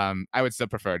I would still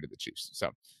prefer it to the Chiefs.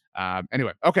 So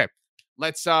anyway, okay.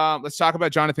 Let's talk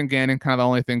about Jonathan Gannon, kind of the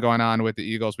only thing going on with the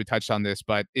Eagles. We touched on this,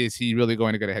 but is he really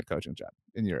going to get a head coaching job,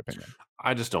 in your opinion?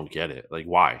 I just don't get it. Like,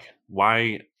 why?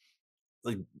 Why?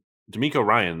 Like, D'Amico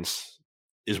Ryans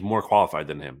is more qualified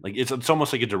than him. Like, it's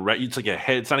almost like it's like a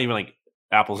head. It's not even like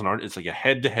apples and oranges. It's like a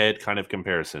head-to-head kind of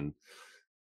comparison.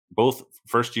 Both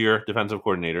first-year defensive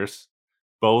coordinators.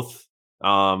 Both,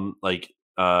 D'Amico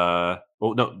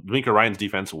Ryan's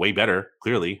defense way better,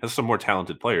 clearly. Has some more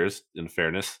talented players, in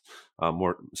fairness.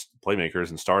 More playmakers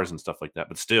and stars and stuff like that.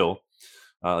 But still,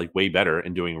 way better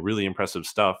and doing really impressive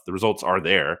stuff. The results are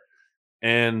there.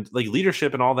 And, like,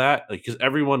 leadership and all that, like, because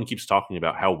everyone keeps talking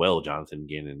about how well Jonathan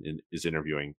Gannon is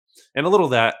interviewing. And a little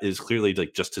of that is clearly,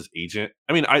 like, just his agent.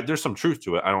 I mean, there's some truth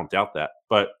to it. I don't doubt that.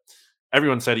 But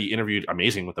everyone said he interviewed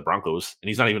amazing with the Broncos, and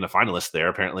he's not even a finalist there,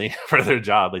 apparently, for their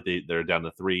job. Like, they're down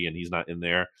to 3, and he's not in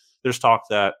there. There's talk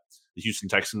that the Houston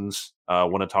Texans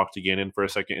want to talk to Gannon for a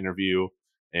second interview,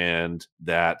 and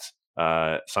that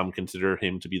some consider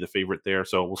him to be the favorite there.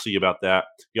 So we'll see about that.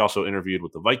 He also interviewed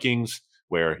with the Vikings,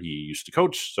 where he used to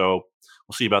coach. So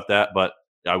we'll see about that. But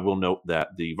I will note that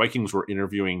the Vikings were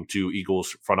interviewing 2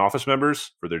 Eagles front office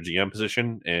members for their GM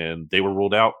position, and they were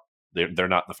ruled out. They're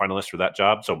not the finalists for that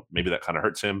job. So maybe that kind of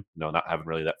hurts him. Not having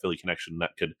really that Philly connection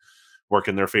that could work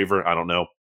in their favor. I don't know.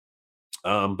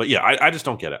 But yeah, I just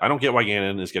don't get it. I don't get why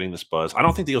Gannon is getting this buzz. I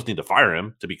don't think the Eagles need to fire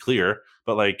him, to be clear.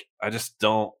 But I just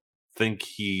don't think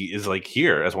he is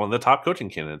here as one of the top coaching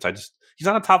candidates. He's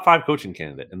not a top 5 coaching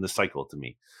candidate in this cycle to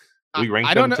me. We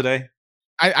ranked them today.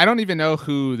 I don't even know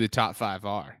who the top 5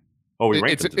 are. Oh, we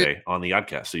ranked them today on the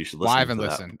Oddcast, so you should listen. Well, I haven't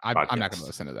listened. I'm not going to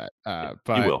listen to that.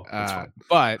 But you will. That's fine.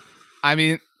 But I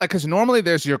mean, because normally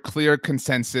there's your clear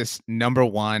consensus number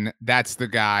 1. That's the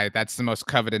guy. That's the most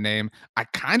coveted name. I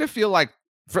kind of feel like,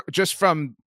 just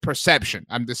from perception,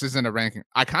 this isn't a ranking.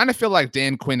 I kind of feel like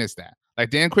Dan Quinn is that. Like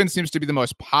Dan Quinn seems to be the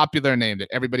most popular name that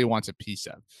everybody wants a piece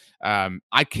of.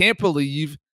 I can't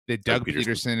believe that Doug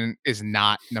Peterson is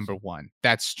not number 1.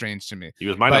 That's strange to me. He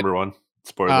was my number 1.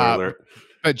 Spoiler alert.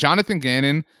 But Jonathan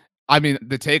Gannon, I mean,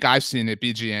 the take I've seen at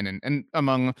BGN and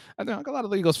among, I think, a lot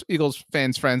of Eagles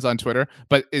fans friends on Twitter,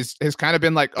 but has kind of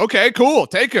been like, okay, cool,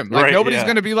 take him. Like nobody's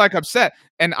going to be upset.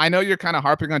 And I know you're kind of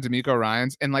harping on D'Amico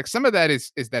Ryans, and some of that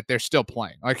is that they're still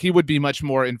playing. Like he would be much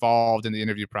more involved in the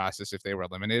interview process if they were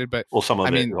eliminated. But some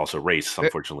of it is also race,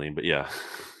 unfortunately. But yeah,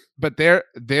 but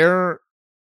their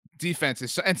defense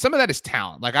is, and some of that is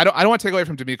talent. Like I don't want to take away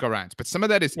from D'Amico Ryans, but some of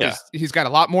that is he's got a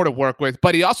lot more to work with,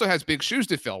 but he also has big shoes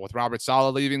to fill with Robert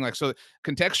Saleh leaving. So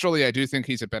contextually, I do think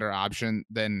he's a better option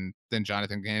than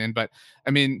Jonathan Gannon. But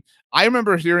I mean, I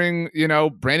remember hearing,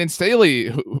 Brandon Staley,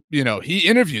 who, he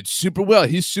interviewed super well.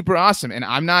 He's super awesome. And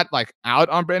I'm not out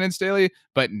on Brandon Staley,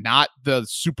 but not the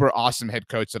super awesome head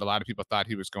coach that a lot of people thought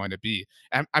he was going to be.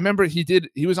 And I remember he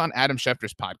was on Adam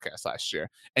Schefter's podcast last year,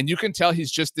 and you can tell he's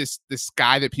just this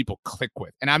guy that people click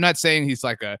with. And I'm not saying he's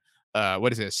like a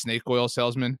snake oil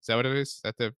salesman? Is that what it is? Is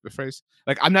that the phrase?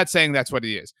 I'm not saying that's what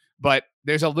he is, but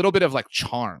there's a little bit of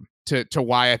charm to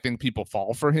why I think people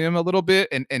fall for him a little bit.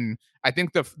 And I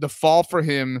think the fall for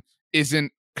him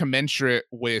isn't commensurate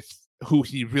with who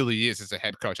he really is as a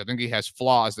head coach. I think he has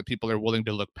flaws that people are willing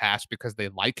to look past because they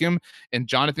like him. And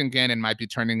Jonathan Gannon might be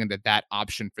turning into that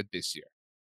option for this year.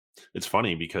 It's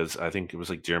funny because I think it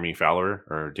was Jeremy Fowler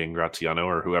or Dan Graziano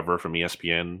or whoever from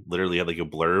ESPN literally had a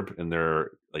blurb in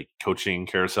their coaching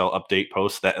carousel update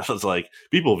post that was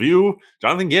people view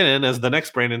Jonathan Gannon as the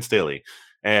next Brandon Staley.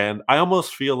 And I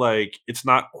almost feel like it's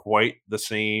not quite the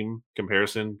same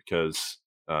comparison because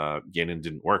Gannon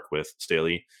didn't work with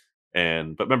Staley.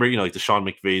 But remember, the Sean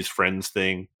McVay's friends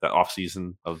thing, that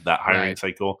offseason of that hiring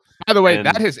cycle. By the way,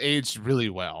 that has aged really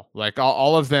well.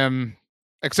 All of them,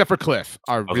 except for Cliff,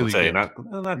 are really good. Not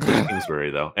Cliff Kingsbury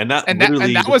though, and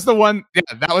that was the one. Yeah,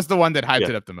 that was the one that hyped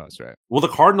it up the most, right? Well, the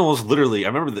Cardinals literally. I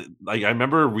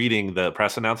remember reading the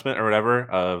press announcement or whatever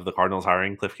of the Cardinals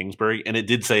hiring Cliff Kingsbury, and it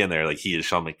did say in there he is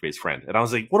Sean McVay's friend, and I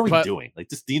was like, what are we doing?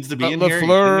 This needs to be in here.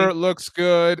 LaFleur looks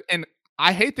good, and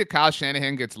I hate that Kyle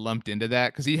Shanahan gets lumped into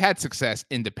that because he had success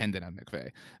independent of McVay,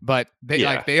 but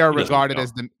they are regarded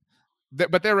as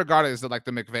but they're regarded as the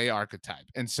McVay archetype.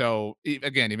 And so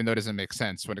again, even though it doesn't make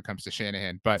sense when it comes to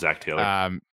Shanahan, but Zach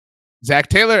Taylor. Zach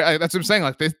Taylor, that's what I'm saying.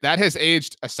 Like that has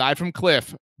aged, aside from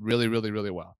Cliff, really, really,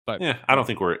 really well. But yeah, I don't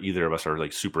think either of us are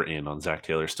like super in on Zach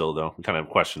Taylor still, though. We kind of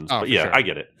have questions, but yeah, sure. I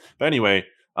get it. But anyway,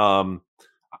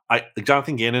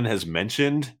 Jonathan Gannon has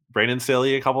mentioned Brandon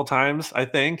Staley a couple times, I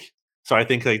think. So I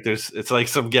think like it's like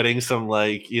getting some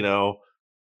like,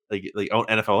 like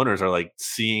NFL owners are like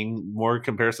seeing more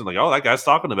comparison, like, oh, that guy's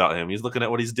talking about him. He's looking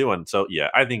at what he's doing. So yeah,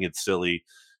 I think it's silly.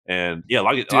 And yeah, a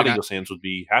lot of Eagles fans would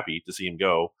be happy to see him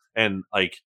go. And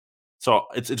like, so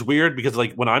it's weird because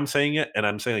like when I'm saying it and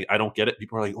I'm saying like, I don't get it,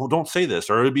 people are like, oh, don't say this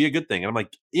or it would be a good thing. And I'm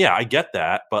like, yeah, I get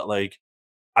that. But like,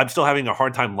 I'm still having a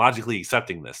hard time logically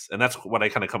accepting this. And that's what I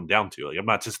kind of come down to. Like, I'm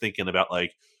not just thinking about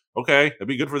like, okay, it'd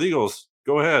be good for the Eagles.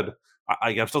 Go ahead.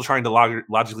 I'm still trying to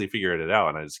logically figure it out,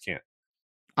 and I just can't.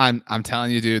 I'm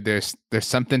telling you, dude. There's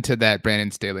something to that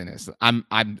Brandon Staley-ness. I'm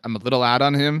a little out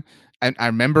on him, and I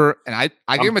remember, and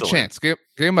I gave him a chance, gave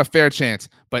him a fair chance.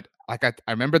 But like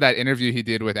I remember that interview he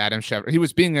did with Adam Schefter. He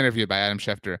was being interviewed by Adam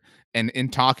Schefter, and in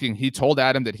talking, he told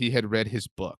Adam that he had read his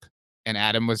book. And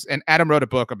Adam wrote a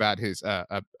book about his a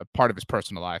part of his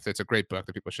personal life. It's a great book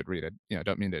that people should read it.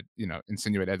 Don't mean to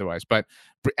insinuate otherwise, but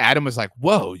Adam was like,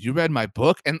 "Whoa, you read my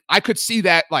book?" And I could see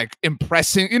that like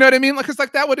impressing. You know what I mean? Like, it's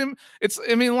like that would him.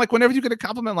 Like whenever you get a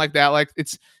compliment like that, like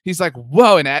he's like,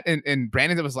 "Whoa," and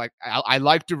Brandon was like, I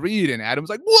like to read," and Adam was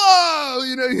like, "Whoa,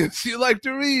 you like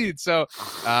to read." So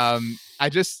I'm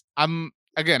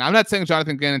not saying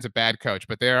Jonathan Gannon's a bad coach,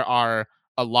 but there are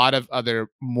a lot of other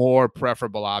more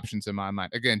preferable options in my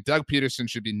mind. Again, Doug Peterson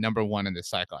should be number one in this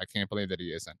cycle. I can't believe that he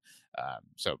isn't.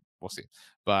 So we'll see.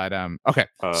 But okay.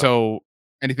 So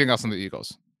anything else on the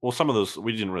Eagles? Well, some of those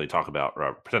we didn't really talk about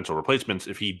potential replacements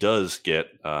if he does get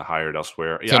hired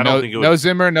elsewhere. Yeah, so I don't think no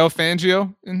Zimmer, no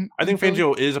Fangio. I think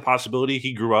Fangio is a possibility.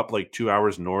 He grew up like 2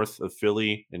 hours north of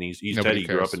Philly, and he said he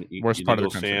grew up in worst part of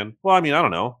the country. Fan. Well, I mean, I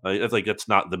don't know. It's like that's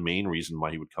not the main reason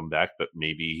why he would come back, but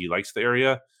maybe he likes the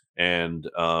area. And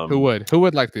who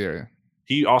would like the area?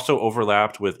 He also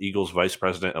overlapped with Eagles Vice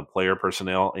President of Player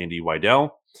Personnel Andy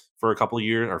Weidel for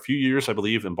a few years, I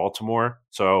believe, in Baltimore.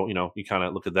 So you kind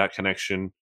of look at that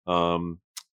connection.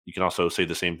 You can also say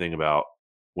the same thing about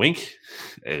Wink,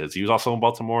 as he was also in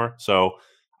Baltimore. So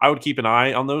I would keep an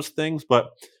eye on those things,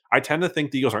 but I tend to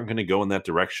think the Eagles aren't going to go in that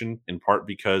direction, in part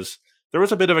because there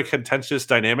was a bit of a contentious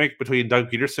dynamic between Doug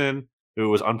Peterson, who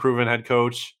was unproven head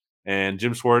coach, and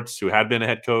Jim Schwartz, who had been a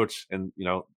head coach and,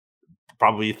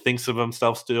 probably thinks of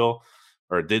himself still,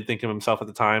 or did think of himself at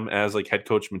the time as like head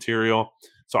coach material.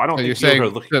 So I don't think you're saying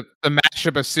the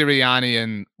matchup of Sirianni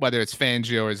and whether it's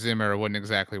Fangio or Zimmer wouldn't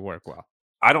exactly work well.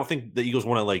 I don't think the Eagles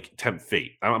want to like tempt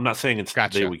fate. I'm not saying it's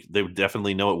gotcha. They would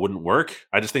definitely know it wouldn't work.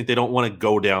 I just think they don't want to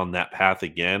go down that path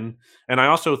again. And I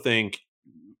also think,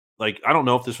 like, I don't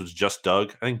know if this was just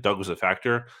Doug. I think Doug was a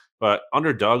factor. But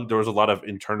under Doug, there was a lot of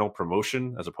internal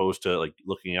promotion as opposed to like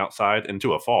looking outside, and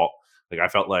to a fault. Like I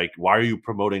felt like, why are you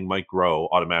promoting Mike Groh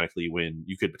automatically when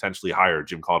you could potentially hire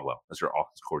Jim Caldwell as your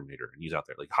offense coordinator and he's out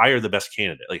there? Like hire the best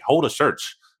candidate. Like hold a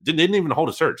search. Didn't even hold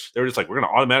a search. They were just like, we're going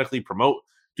to automatically promote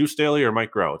Deuce Staley or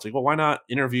Mike Groh. It's like, well, why not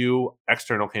interview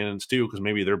external candidates too? Because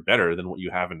maybe they're better than what you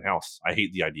have in house. I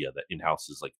hate the idea that in house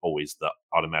is like always the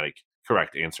automatic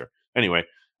correct answer. Anyway,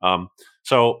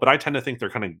 but I tend to think they're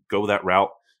kind of go that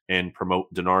route and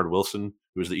promote Denard Wilson,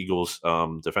 who's the Eagles'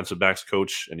 defensive backs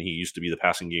coach, and he used to be the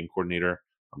passing game coordinator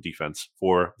on defense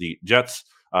for the Jets.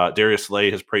 Darius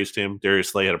Slay has praised him.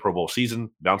 Darius Slay had a Pro Bowl season,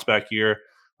 bounce back year.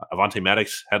 Avonte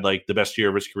Maddox had like the best year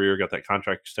of his career, got that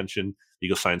contract extension. The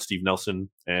Eagles signed Steve Nelson,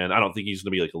 and I don't think he's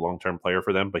going to be like a long-term player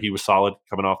for them, but he was solid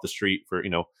coming off the street for,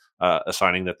 a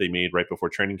signing that they made right before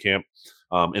training camp.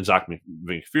 And Zach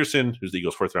McPherson, who's the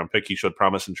Eagles' fourth-round pick, he showed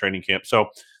promise in training camp. So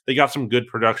they got some good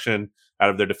production out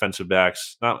of their defensive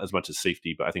backs, not as much as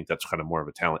safety, but I think that's kind of more of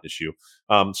a talent issue.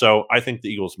 So I think the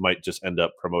Eagles might just end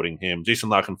up promoting him.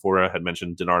 Jason LaCanfora had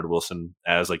mentioned Denard Wilson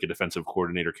as like a defensive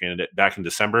coordinator candidate back in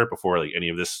December before like any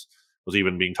of this was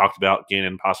even being talked about,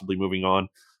 Gannon possibly moving on.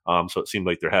 So it seemed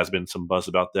like there has been some buzz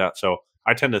about that. So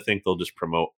I tend to think they'll just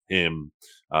promote him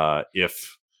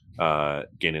if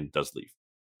Gannon does leave.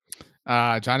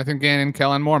 Jonathan Gannon,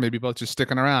 Kellen Moore, maybe both just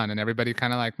sticking around, and everybody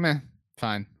kind of like, meh,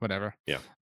 fine, whatever. Yeah.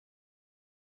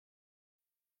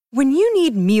 When you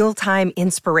need mealtime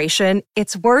inspiration,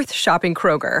 it's worth shopping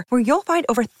Kroger, where you'll find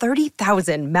over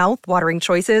 30,000 mouth-watering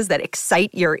choices that excite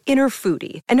your inner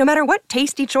foodie. And no matter what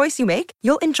tasty choice you make,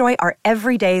 you'll enjoy our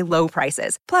everyday low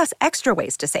prices, plus extra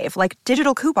ways to save, like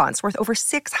digital coupons worth over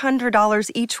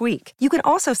 $600 each week. You can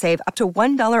also save up to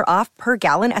 $1 off per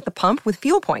gallon at the pump with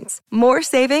fuel points. More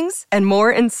savings and more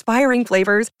inspiring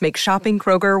flavors make shopping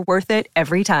Kroger worth it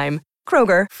every time.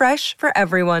 Kroger, fresh for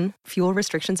everyone. Fuel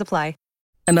restrictions apply.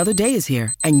 Another day is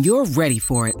here, and you're ready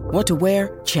for it. What to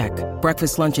wear? Check.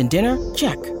 Breakfast, lunch, and dinner?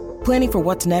 Check. Planning for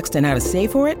what's next and how to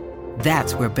save for it?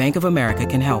 That's where Bank of America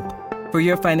can help. For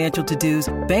your financial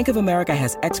to-dos, Bank of America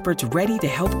has experts ready to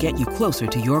help get you closer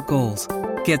to your goals.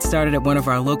 Get started at one of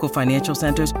our local financial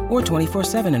centers or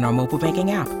 24/7 in our mobile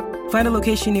banking app. Find a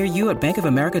location near you at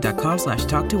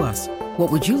bankofamerica.com/talktous.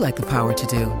 What would you like the power to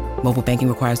do? Mobile banking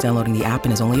requires downloading the app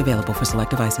and is only available for select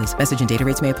devices. Message and data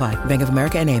rates may apply. Bank of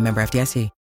America N.A., member FDIC.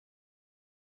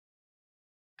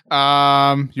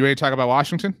 You ready to talk about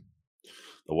Washington?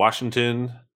 The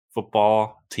Washington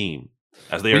football team,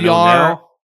 as they are known now.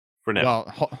 For now.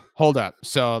 Well, hold up.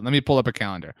 So let me pull up a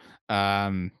calendar.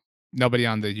 Nobody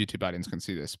on the YouTube audience can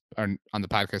see this, or on the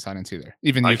podcast audience either.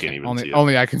 Even you can't can. even see it.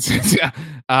 Only I can see it.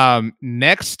 Yeah.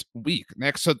 Next week,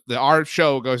 our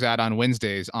show goes out on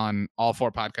Wednesdays on all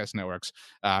 4 podcast networks,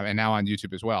 and now on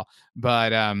YouTube as well.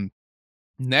 But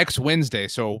next Wednesday,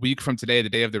 so a week from today, the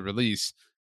day of the release,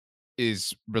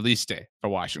 is release day for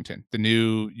Washington. The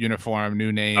new uniform,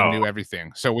 new name, new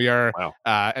everything. So we are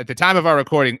at the time of our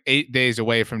recording 8 days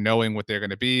away from knowing what they're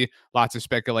going to be. Lots of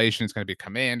speculation. It's going to be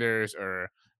Commanders, or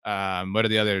what are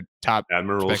the other top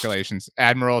speculations?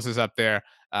 Admirals is up there.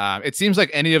 It seems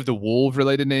like any of the Wolves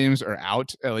related names are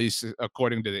out, at least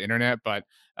according to the internet, but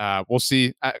we'll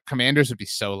see. Commanders would be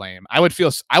so lame. I would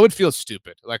feel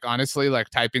stupid. Like, honestly, like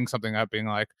typing something up being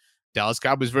like Dallas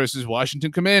Cowboys versus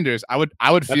Washington Commanders. I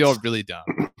would feel really dumb.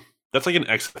 That's like an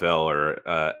XFL or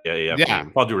AAF game.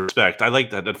 With all due respect, I like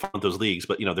that those leagues,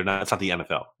 but they're not. It's not the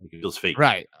NFL. It feels fake,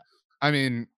 right? I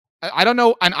mean, I don't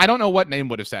know, and I don't know what name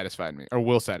would have satisfied me or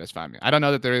will satisfy me. I don't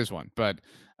know that there is one, but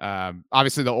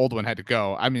obviously the old one had to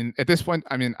go. I mean, at this point,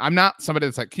 I'm not somebody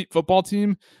that's like keep football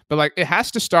team, but like it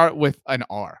has to start with an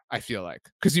R. I feel like,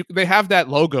 because they have that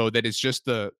logo that is just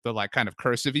the like kind of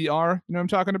cursive ER. You know what I'm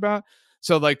talking about?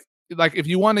 So like if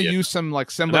you want to use some like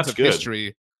semblance of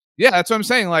history. Yeah, that's what I'm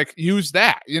saying. Like, use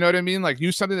that. You know what I mean? Like,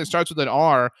 use something that starts with an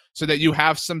R so that you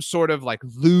have some sort of like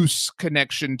loose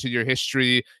connection to your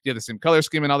history. You have the same color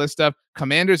scheme and all this stuff.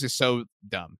 Commanders is so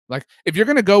dumb. Like, if you're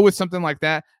gonna go with something like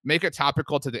that, make it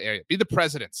topical to the area. Be the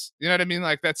Presidents. You know what I mean?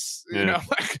 Like, that's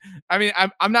like. I mean,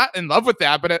 I'm not in love with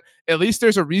that, but at least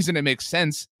there's a reason it makes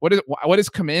sense. What is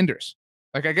Commanders?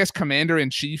 Like, I guess Commander in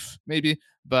Chief maybe,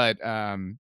 but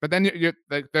then you're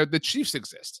like the Chiefs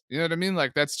exist. You know what I mean?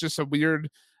 Like, that's just a weird.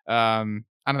 I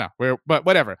don't know but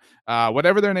whatever.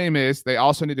 Whatever their name is, they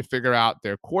also need to figure out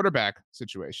their quarterback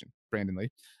situation, Brandon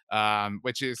Lee,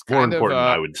 which is more kind important, of,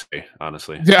 I would say,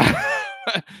 honestly. Yeah.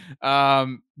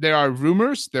 There are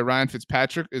rumors that Ryan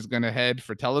Fitzpatrick is going to head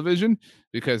for television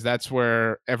because that's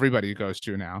where everybody goes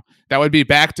to now. That would be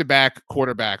back-to-back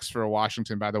quarterbacks for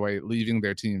Washington, by the way, leaving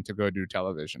their team to go do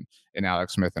television in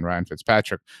Alex Smith and Ryan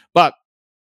Fitzpatrick. But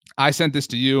I sent this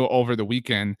to you over the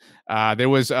weekend. There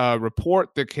was a report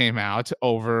that came out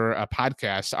over a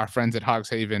podcast. Our friends at Hogs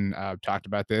Haven talked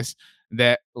about this,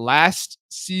 that last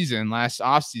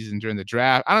offseason during the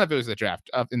draft, I don't know if it was the draft,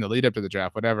 in the lead up to the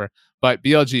draft, whatever, but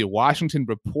BLG, Washington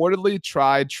reportedly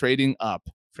tried trading up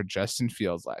for Justin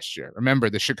Fields last year. Remember,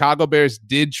 the Chicago Bears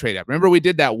did trade up. Remember, we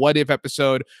did that what if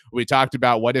episode where we talked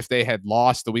about what if they had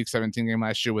lost the Week 17 game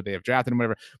last year, would they have drafted him,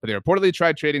 whatever, but they reportedly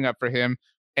tried trading up for him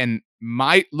and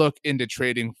might look into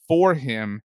trading for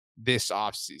him this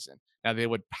offseason. Now, they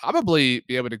would probably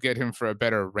be able to get him for a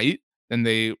better rate than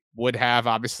they would have,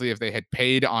 obviously, if they had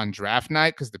paid on draft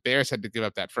night, because the Bears had to give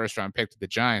up that first-round pick to the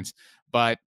Giants.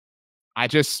 But I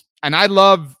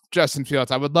love Justin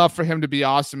Fields. I would love for him to be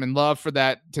awesome and love for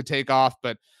that to take off,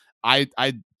 but I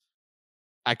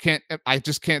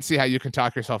just can't see how you can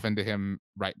talk yourself into him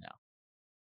right now.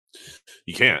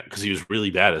 You can't, because he was really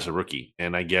bad as a rookie.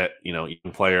 And I get, young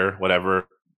player, whatever,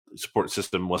 support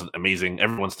system wasn't amazing.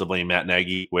 Everyone's to blame Matt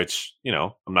Nagy, which,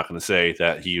 I'm not going to say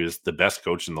that he was the best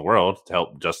coach in the world to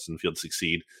help Justin Fields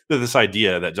succeed. But this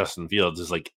idea that Justin Fields is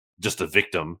like just a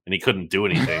victim and he couldn't do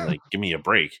anything, like, give me a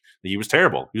break. He was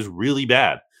terrible. He was really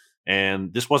bad.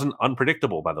 And this wasn't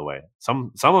unpredictable, by the way.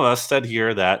 Some of us said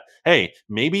here that, hey,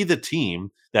 maybe the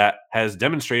team that has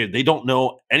demonstrated they don't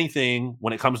know anything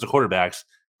when it comes to quarterbacks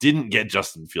didn't get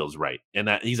Justin Fields right, and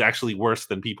that he's actually worse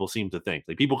than people seem to think.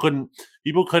 Like, people couldn't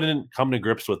come to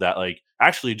grips with that. Like,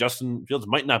 actually, Justin Fields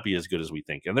might not be as good as we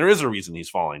think, and there is a reason he's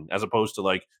falling, as opposed to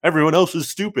like everyone else is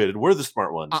stupid and we're the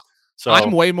smart ones. So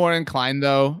I'm way more inclined,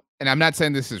 though, and I'm not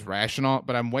saying this is rational,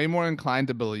 but I'm way more inclined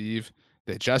to believe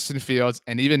that Justin Fields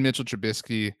and even Mitchell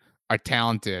Trubisky are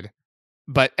talented.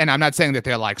 And I'm not saying that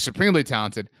they're like supremely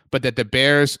talented, but that the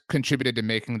Bears contributed to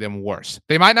making them worse.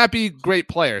 They might not be great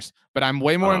players, but I'm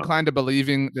way more inclined to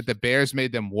believing that the Bears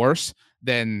made them worse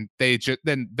than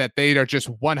that they are just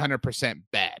 100%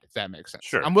 bad. if that makes sense.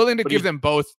 Sure. I'm willing to But give them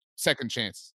both second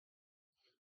chances.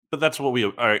 But that's what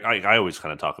I always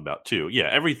kind of talk about too. Yeah,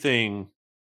 everything.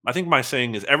 I think my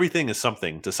saying is everything is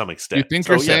something to some You extent. think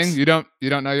So you're saying yes, you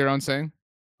don't know your own saying?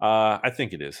 I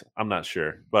think it is. I'm not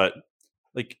sure, but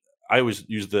like I always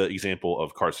use the example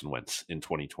of Carson Wentz in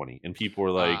 2020, and people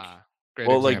were like, Great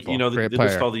 "Well, like example. Great they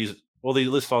list player. all these. Well, they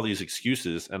list all these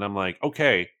excuses," and I'm like,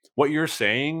 "Okay, what you're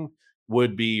saying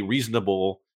would be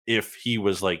reasonable if he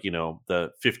was like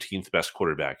the 15th best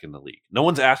quarterback in the league. No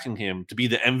one's asking him to be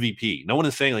the MVP. No one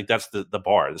is saying like that's the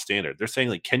bar, the standard. They're saying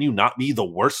like, can you not be the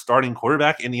worst starting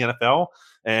quarterback in the NFL?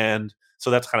 And so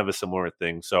that's kind of a similar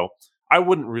thing. So I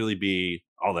wouldn't really be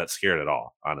all that scared at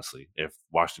all, honestly, if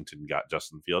Washington got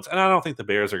Justin Fields. And I don't think the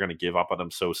Bears are going to give up on him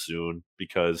so soon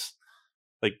because,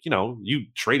 like, you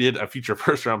traded a future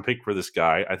first round pick for this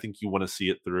guy. I think you want to see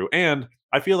it through. And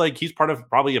I feel like he's part of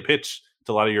probably a pitch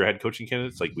to a lot of your head coaching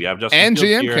candidates. Like, we have Justin And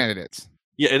Fields GM here. candidates.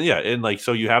 Yeah. And like,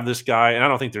 so you have this guy, and I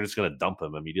don't think they're just going to dump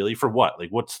him immediately. For what? Like,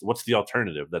 what's the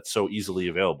alternative that's so easily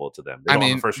available to them? They don't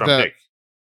have a first round pick.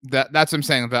 That's what I'm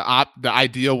saying. The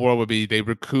ideal world would be they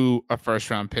recoup a first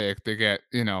round pick. They get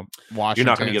Washington. You're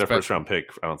not going to get a first round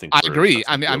pick. I don't think. I agree.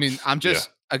 I mean, I'm just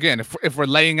again, if we're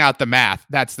laying out the math,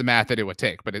 that's the math that it would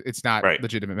take, but it's not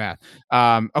legitimate math.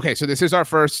 Okay, so this is our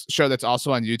first show that's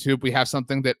also on YouTube. We have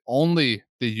something that only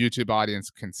the YouTube audience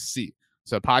can see.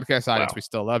 So podcast audience, we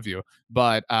still love you.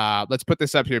 But let's put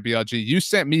this up here, BLG. You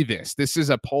sent me this. This is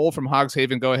a poll from Hogs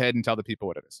Haven. Go ahead and tell the people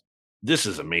what it is. This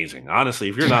is amazing. Honestly,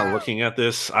 if you're not looking at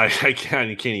this, I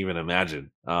can't even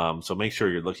imagine. So make sure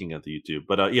you're looking at the YouTube.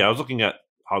 But I was looking at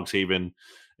Hogs Haven,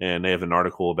 and they have an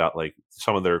article about like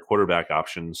some of their quarterback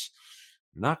options.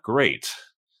 Not great.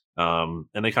 And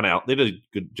they did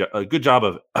a good job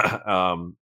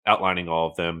of outlining all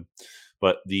of them.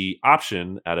 But the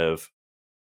option out of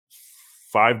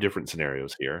 5 different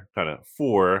scenarios here, kind of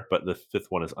 4, but the 5th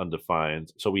one is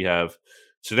undefined. So we have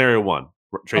scenario 1.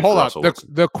 Hold on.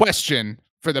 The question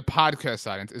for the podcast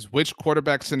audience is, which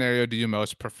quarterback scenario do you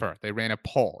most prefer? They ran a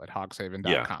poll at hogshaven.com.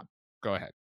 Yeah. Go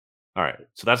ahead. All right.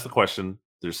 So that's the question.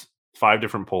 There's 5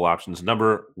 different poll options.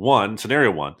 Number 1,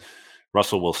 scenario 1,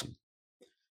 Russell Wilson.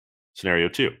 Scenario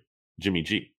 2, Jimmy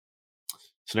G.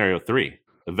 Scenario 3,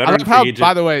 a veteran free agent.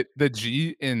 By the way, the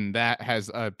G in that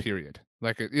has a period.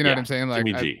 Like, you know what I'm saying? Like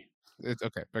Jimmy G. It's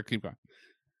okay, but keep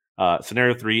going.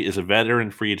 Scenario 3 is a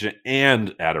veteran free agent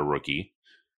and add a rookie.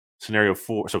 Scenario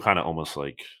 4, so kind of almost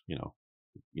like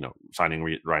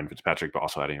signing Ryan Fitzpatrick, but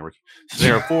also adding a rookie.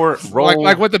 Scenario 4, roll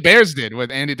like what the Bears did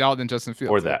with Andy Dalton and Justin Fields.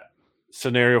 Or that.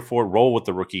 Scenario 4, roll with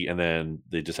the rookie, and then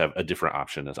they just have a different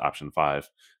option as option 5.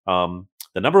 The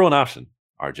number 1 option,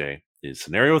 RJ, is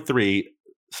scenario 3,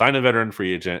 sign a veteran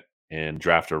free agent and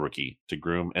draft a rookie to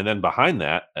groom. And then behind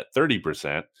that, at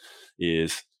 30%,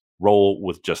 is roll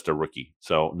with just a rookie.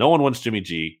 So no one wants Jimmy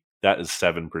G. That is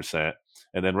 7%.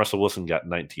 And then Russell Wilson got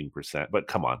 19%. But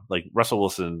come on, like Russell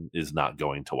Wilson is not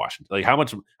going to Washington. Like how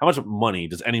much money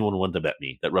does anyone want to bet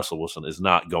me that Russell Wilson is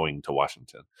not going to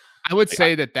Washington? I would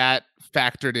say that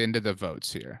factored into the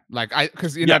votes here. Like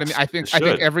because you know what I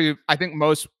mean? I think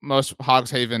most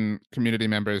Hogs Haven community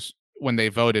members, when they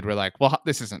voted, were like, well,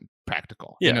 this isn't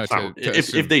practical. Yeah.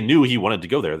 If they knew he wanted to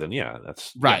go there, then yeah,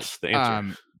 that's right. Yes, the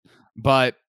answer.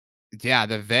 But yeah,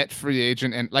 the vet free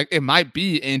agent, and like it might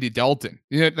be Andy Dalton.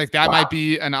 Like that might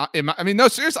be no,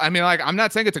 seriously. I mean, like I'm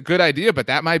not saying it's a good idea, but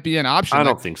that might be an option. I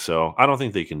don't think so. I don't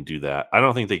think they can do that. I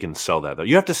don't think they can sell that though.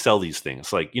 You have to sell these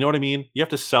things. Like, you know what I mean? You have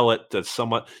to sell it to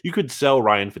someone. You could sell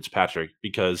Ryan Fitzpatrick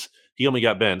because he only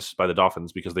got benched by the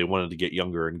Dolphins because they wanted to get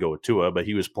younger and go with Tua, but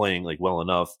he was playing like well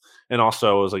enough. And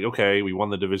also it was like, okay, we won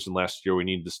the division last year. We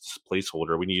need this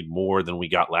placeholder. We need more than we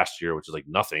got last year, which is like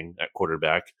nothing at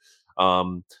quarterback.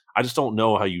 I just don't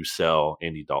know how you sell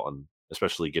Andy Dalton,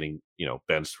 especially getting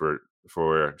benched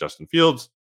for Justin Fields.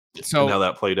 So and how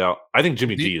that played out. I think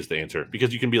Jimmy G is the answer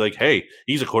because you can be like, hey,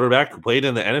 he's a quarterback who played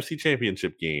in the NFC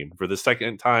Championship game for the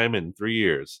second time in 3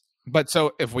 years. But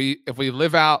so if we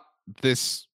live out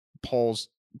this poll's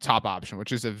top option,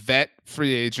 which is a vet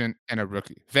free agent and a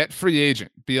rookie. Vet free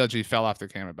agent. BLG fell off the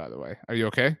camera, by the way. Are you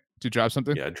okay? Did you drop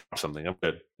something? Yeah, I dropped something. I'm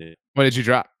good. Yeah. What did you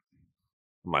drop?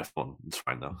 My phone. It's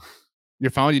fine though. Your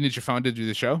phone? You need your phone to do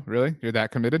the show? Really? You're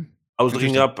that committed? I was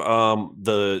looking up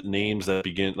the names that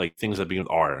begin, like things that begin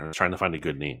with R. I was trying to find a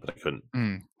good name, but I couldn't.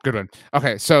 Good one.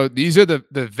 Okay, so these are the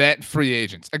vet free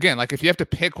agents. Again, like if you have to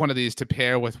pick one of these to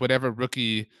pair with whatever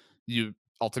rookie you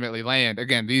ultimately land.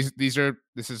 Again, this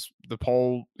is the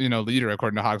poll leader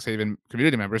according to Hogs Haven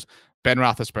community members. Ben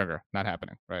Roethlisberger, not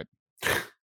happening, right?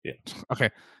 Yeah. Okay.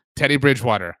 Teddy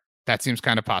Bridgewater, That seems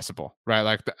kind of possible, right?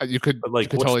 Like you could But, like, you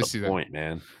could what's totally the see that. point,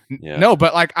 man? Yeah. No,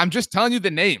 but like I'm just telling you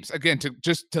the names again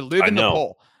to live I in the know.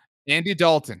 poll. Andy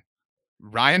Dalton,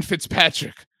 Ryan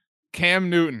Fitzpatrick,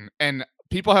 Cam Newton, and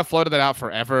people have floated that out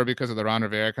forever because of the Ron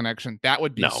Rivera connection. That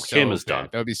would be No, Cam so is bad. done.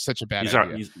 That would be such a bad He's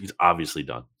idea. he's obviously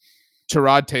done.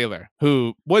 Tyrod Taylor,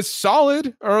 who was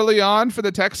solid early on for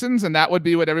the Texans, and that would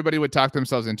be what everybody would talk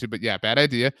themselves into. But yeah, bad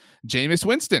idea. Jameis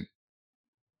Winston.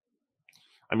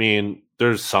 I mean,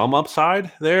 there's some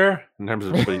upside there in terms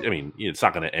of, I mean, it's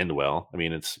not going to end well. I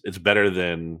mean, it's better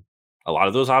than a lot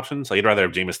of those options. Like, I'd rather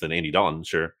have Jameis than Andy Dalton.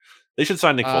 Sure, they should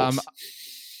sign Nick Foles.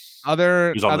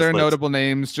 Other notable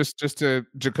names, just to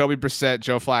Jacoby Brissett,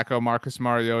 Joe Flacco, Marcus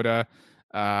Mariota.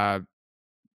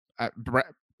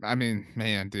 I mean,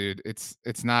 man, dude, it's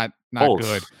not Foles.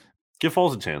 Good. Give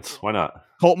Foles a chance. Why not?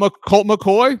 Colt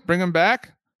McCoy, bring him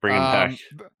back. Bring him back.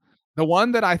 The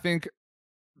one that I think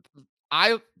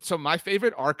so my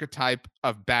favorite archetype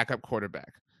of backup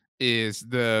quarterback is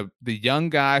the young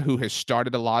guy who has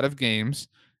started a lot of games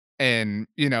and,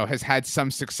 has had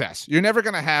some success. You're never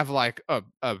going to have like a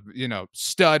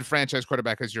stud franchise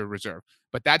quarterback as your reserve,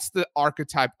 but that's the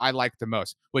archetype I like the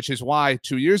most, which is why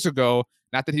 2 years ago,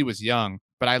 not that he was young,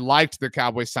 but I liked the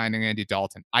Cowboys signing Andy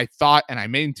Dalton. I thought, and I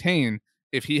maintain,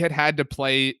 if he had to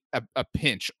play a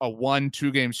pinch, a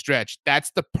 1-2 game stretch,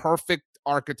 that's the perfect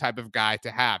archetype of guy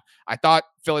to have. I thought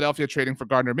Philadelphia trading for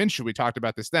Gardner Minshew, we talked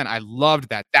about this then. I loved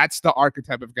that. That's the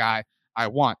archetype of guy I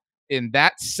want. In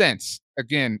that sense,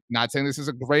 again, not saying this is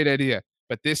a great idea,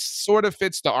 but this sort of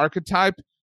fits the archetype.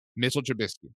 Mitchell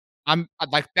Trubisky. I'm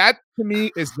like, that to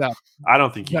me is I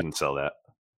don't think you can sell that.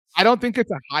 I don't think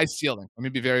it's a high ceiling. Let me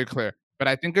be very clear, but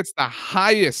I think it's the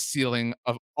highest ceiling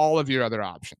of all of your other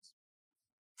options.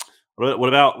 What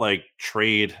about like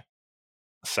trade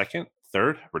second,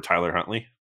 third for Tyler Huntley? Does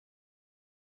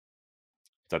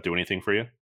that do anything for you?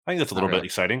 I think that's a little bit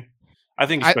exciting. I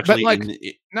think, especially I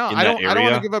don't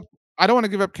want to give up. I don't want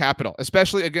to give up capital,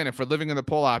 especially again if we're living in the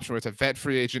poll option where it's a vet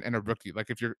free agent and a rookie.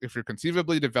 Like if you're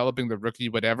conceivably developing the rookie,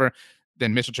 whatever,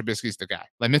 then Mitchell Trubisky's the guy.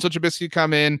 Let Mitchell Trubisky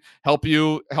come in, help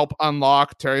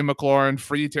unlock Terry McLaurin,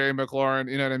 free Terry McLaurin.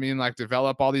 You know what I mean? Like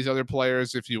develop all these other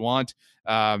players if you want.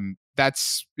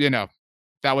 That's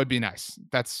that would be nice.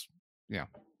 That's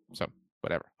so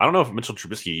whatever. I don't know if Mitchell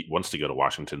Trubisky wants to go to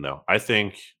Washington though. I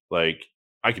think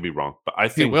I could be wrong, but I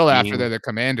think he will after they're the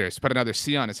Commanders. Put another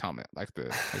C on his helmet, like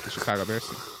the Chicago Bears.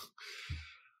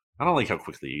 I don't like how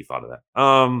quickly you thought of that.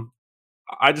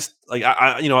 I just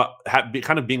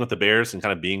kind of being with the Bears and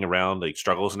kind of being around like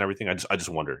struggles and everything. I just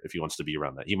wonder if he wants to be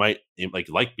around that. He might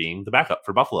like being the backup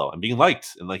for Buffalo and being liked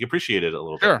and like appreciated a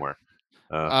little bit more.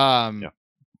 Yeah.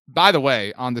 By the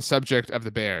way, on the subject of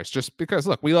the Bears, just because,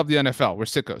 look, we love the NFL. We're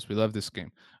sickos. We love this game.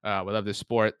 We love this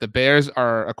sport. The Bears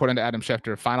are, according to Adam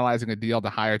Schefter, finalizing a deal to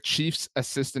hire Chiefs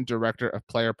Assistant Director of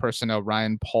Player Personnel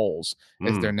Ryan Poles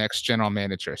as their next general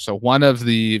manager. So one of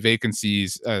the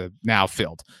vacancies now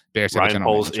filled. Bears Ryan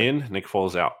Poles in, Nick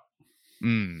Foles out.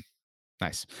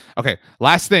 Nice. Okay.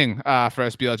 Last thing for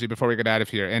us, BLG, before we get out of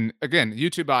here. And again,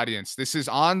 YouTube audience, this is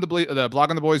on the Blog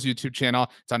on the Boys YouTube channel.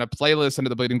 It's on a playlist under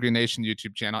the Bleeding Green Nation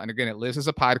YouTube channel. And again, it lives as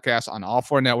a podcast on all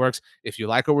 4 networks. If you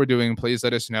like what we're doing, please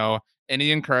let us know.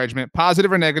 Any encouragement,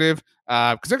 positive or negative,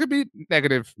 because there could be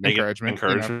negative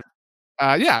encouragement.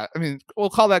 Yeah, I mean, we'll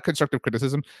call that constructive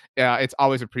criticism. It's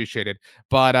always appreciated.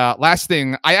 But last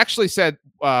thing, I actually said,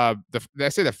 did I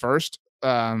say the first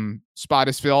spot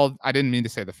is filled? I didn't mean to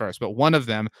say the first, but one of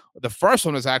them, the first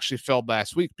one was actually filled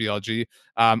last week, BLG.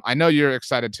 I know you're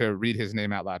excited to read his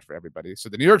name out loud for everybody. So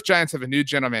the New York Giants have a new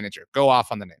general manager. Go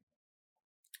off on the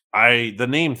name. The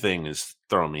name thing is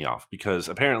throwing me off because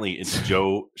apparently it's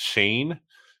Joe Shane,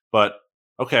 but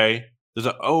okay, there's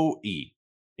an O-E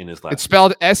in his last name. It's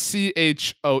spelled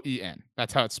S-C-H-O-E-N.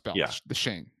 That's how it's spelled. Yeah. The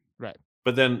Shane. Right.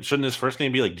 But then shouldn't his first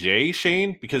name be like Jay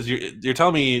Shane? Because you're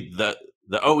telling me that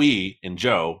the O-E in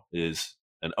Joe is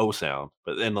an O sound,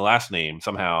 but in the last name,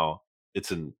 somehow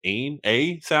it's an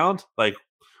A sound. Like,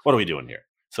 what are we doing here?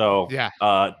 So, yeah.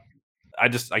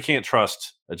 I can't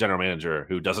trust a general manager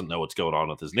who doesn't know what's going on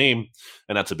with his name.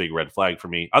 And that's a big red flag for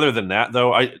me. Other than that,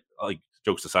 though,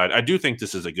 jokes aside, I do think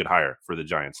this is a good hire for the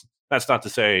Giants. That's not to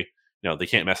say, they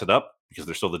can't mess it up because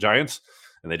they're still the Giants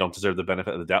and they don't deserve the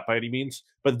benefit of the doubt by any means.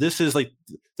 But this is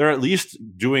they're at least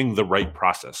doing the right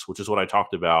process, which is what I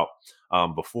talked about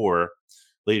before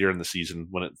later in the season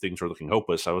when things were looking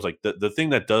hopeless. I was like, the thing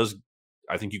that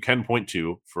I think you can point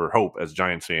to for hope as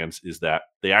Giants fans is that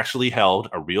they actually held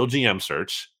a real GM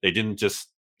search. They didn't just,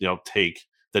 take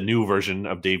the new version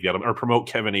of Dave Gettleman or promote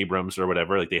Kevin Abrams or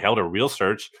whatever. Like, they held a real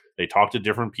search. They talked to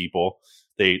different people.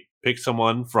 They picked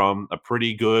someone from a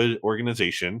pretty good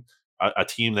organization. a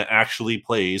team that actually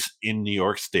plays in New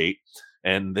York State,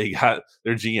 and they got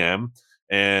their GM,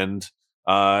 and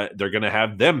they're going to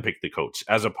have them pick the coach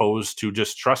as opposed to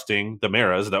just trusting the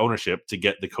Maras, the ownership, to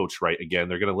get the coach right again.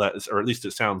 They're going to let, or at least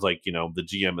it sounds like, the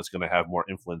GM is going to have more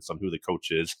influence on who the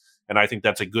coach is. And I think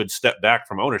that's a good step back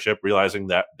from ownership, realizing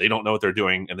that they don't know what they're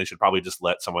doing and they should probably just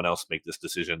let someone else make this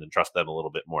decision and trust them a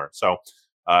little bit more. So,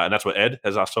 and that's what Ed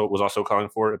was also calling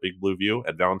for, a Big Blue View,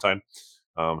 Ed Valentine,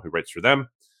 who writes for them.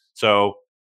 So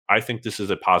I think this is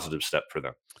a positive step for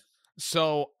them.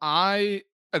 So I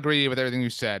agree with everything you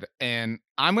said, and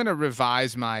I'm going to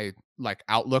revise my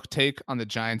outlook take on the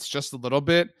Giants just a little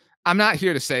bit. I'm not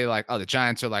here to say the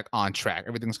Giants are on track,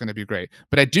 everything's going to be great,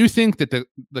 but I do think that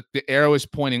the arrow is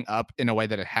pointing up in a way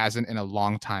that it hasn't in a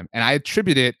long time, and I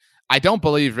attribute it. I don't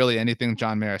believe really anything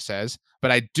John Mara says,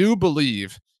 but I do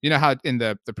believe. You know how in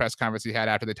the press conference he had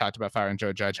after they talked about firing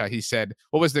Joe Judge, how he said,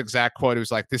 what was the exact quote? It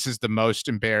was like, this is the most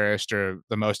embarrassed or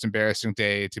the most embarrassing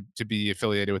day to be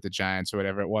affiliated with the Giants or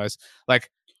whatever it was.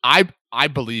 I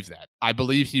believe that. I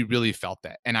believe he really felt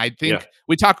that. And I think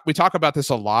we talk about this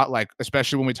a lot,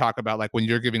 especially when we talk about when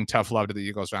you're giving tough love to the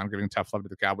Eagles or I'm giving tough love to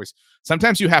the Cowboys.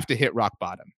 Sometimes you have to hit rock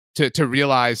bottom to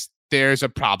realize there's a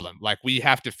problem. We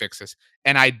have to fix this.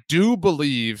 And I do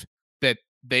believe that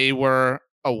they were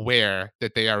aware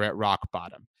that they are at rock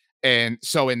bottom. And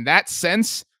so in that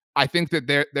sense, I think that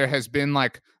there has been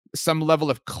some level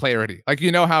of clarity.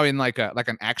 How in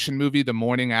an action movie, the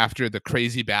morning after the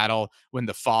crazy battle, when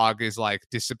the fog is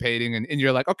dissipating and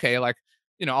you're okay,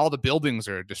 all the buildings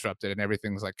are disrupted and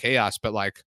everything's chaos, but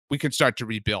we can start to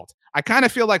rebuild. I kind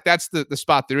of feel like that's the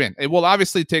spot they're in. It will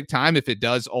obviously take time if it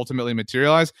does ultimately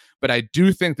materialize, but I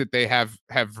do think that they have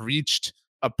reached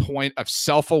a point of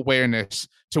self-awareness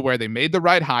to where they made the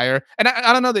right hire. And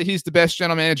I don't know that he's the best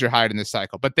general manager hired in this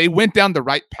cycle, but they went down the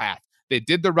right path. They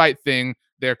did the right thing.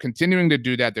 They're continuing to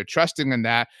do that. They're trusting in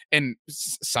that. And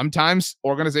sometimes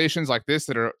organizations like this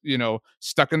that are,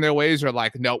 stuck in their ways are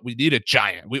no, we need a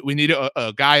giant. We need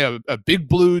a guy, a big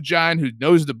blue giant who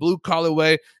knows the blue collar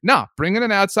way. No, bring in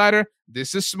an outsider.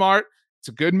 This is smart. It's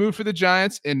a good move for the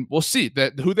Giants, and we'll see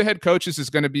that who the head coach is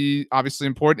going to be obviously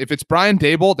important. If it's Brian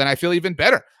Daboll, then I feel even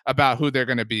better about who they're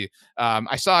going to be.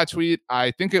 I saw a tweet.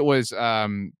 I think it was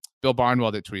Bill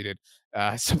Barnwell that tweeted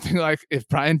something like, if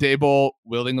Brian Daboll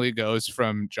willingly goes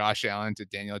from Josh Allen to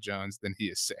Daniel Jones, then he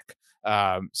is sick.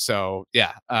 But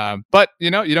you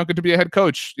don't get to be a head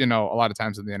coach, a lot of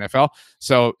times in the NFL.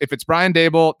 So if it's Brian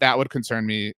Daboll, that would concern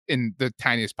me in the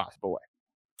tiniest possible way.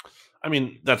 I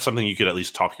mean, that's something you could at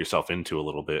least talk yourself into a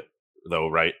little bit, though,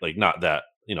 right? Not that,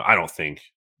 I don't think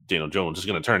Daniel Jones is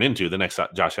going to turn into the next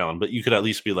Josh Allen, but you could at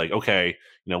least be okay,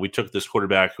 we took this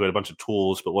quarterback who had a bunch of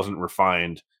tools but wasn't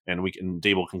refined, and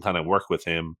Dable can kind of work with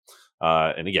him.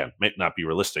 And again, might not be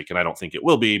realistic, and I don't think it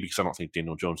will be, because I don't think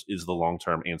Daniel Jones is the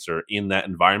long-term answer in that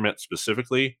environment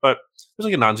specifically, but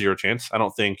there's a non-zero chance. I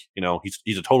don't think,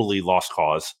 he's a totally lost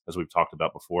cause, as we've talked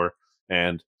about before.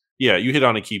 And yeah, you hit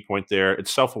on a key point there.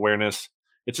 It's self-awareness.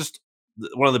 It's just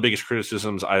one of the biggest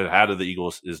criticisms I've had of the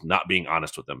Eagles is not being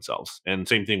honest with themselves. And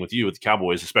same thing with you, with the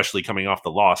Cowboys, especially coming off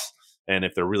the loss. And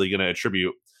if they're really going to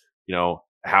attribute,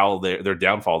 how their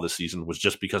downfall this season was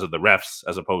just because of the refs,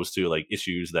 as opposed to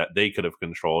issues that they could have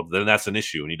controlled, then that's an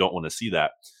issue, and you don't want to see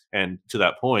that. And to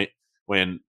that point,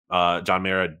 when John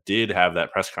Mara did have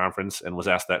that press conference and was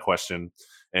asked that question,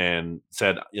 and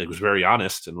said it was very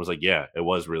honest and was yeah, it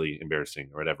was really embarrassing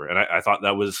or whatever. And I thought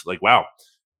that was wow.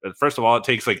 First of all, it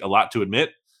takes a lot to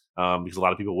admit, because a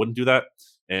lot of people wouldn't do that.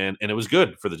 And it was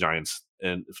good for the Giants.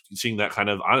 And seeing that kind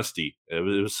of honesty, it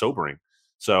was sobering.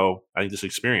 So I think this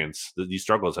experience, these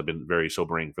struggles have been very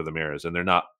sobering for the Maras. And they're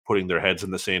not putting their heads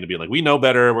in the sand and being we know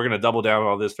better. We're going to double down on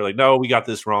all this. They're no, we got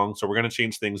this wrong. So we're going to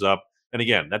change things up. And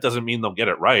again, that doesn't mean they'll get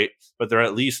it right, but they're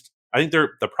at least, I think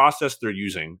the process they're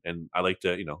using, and I like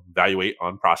to, evaluate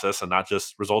on process and not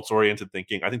just results oriented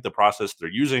thinking. I think the process they're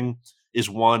using is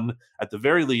one, at the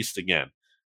very least, again,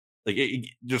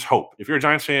 just hope. If you're a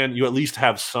Giants fan, you at least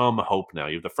have some hope now.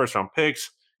 You have the first round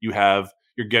picks. You're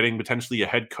getting potentially a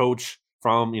head coach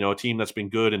from, a team that's been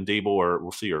good in Dable, or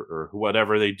we'll see, or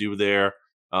whatever they do there.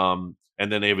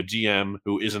 And then they have a GM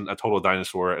who isn't a total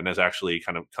dinosaur and is actually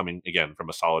kind of coming again from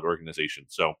a solid organization.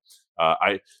 So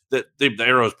the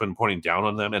arrow's been pointing down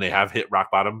on them, and they have hit rock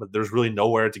bottom, but there's really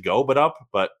nowhere to go but up.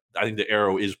 But I think the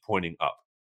arrow is pointing up.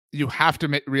 You have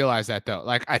to realize that, though.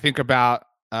 I think about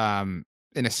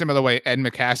in a similar way, Ed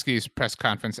McCaskey's press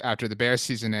conference after the Bears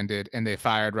season ended and they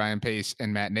fired Ryan Pace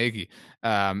and Matt Nagy.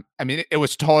 It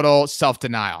was total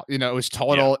self-denial. It was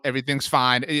total, everything's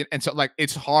fine. And so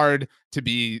it's hard to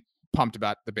be pumped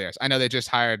about the Bears. I know they just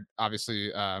hired,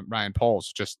 obviously, Ryan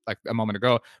Poles just like a moment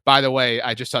ago. By the way,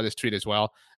 I just saw this tweet as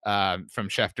well from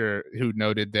Schefter, who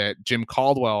noted that Jim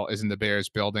Caldwell is in the Bears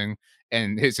building.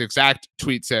 And his exact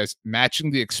tweet says,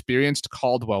 matching the experienced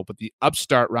Caldwell with the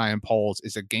upstart Ryan Poles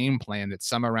is a game plan that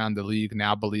some around the league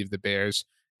now believe the Bears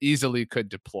easily could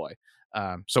deploy.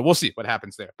 So we'll see what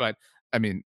happens there. But I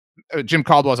mean, Jim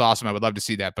Caldwell is awesome. I would love to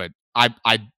see that. But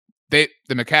the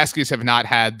McCaskies have not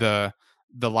had the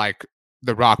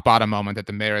rock bottom moment that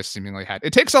the Maras seemingly had.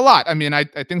 It takes a lot. I mean, I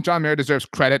think John Mara deserves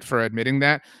credit for admitting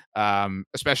that,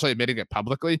 especially admitting it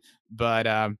publicly.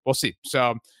 But we'll see.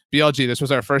 So BLG, this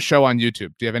was our first show on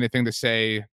YouTube. Do you have anything to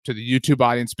say to the YouTube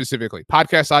audience specifically?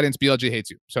 Podcast audience, BLG hates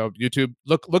you. So YouTube,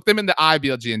 look them in the eye,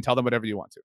 BLG, and tell them whatever you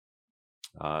want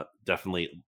to.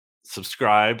 Definitely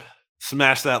subscribe.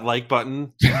 Smash that like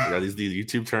button. These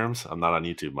YouTube terms. I'm not on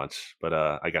YouTube much, but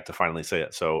I got to finally say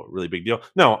it. So really big deal.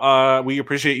 No, we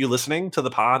appreciate you listening to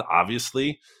the pod.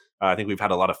 Obviously, I think we've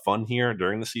had a lot of fun here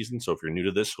during the season. So if you're new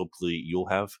to this, hopefully you'll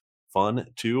have fun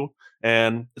too.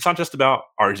 And it's not just about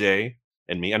RJ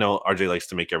and me. I know RJ likes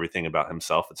to make everything about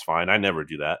himself. It's fine. I never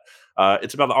do that.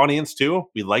 It's about the audience too.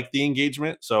 We like the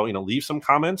engagement. So, leave some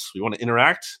comments. We want to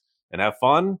interact and have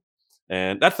fun.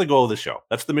 And that's the goal of the show.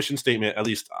 That's the mission statement. At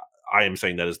least I am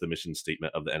saying that is the mission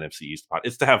statement of the NFC East pod.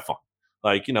 It's to have fun.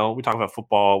 We talk about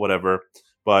football, whatever,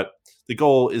 but the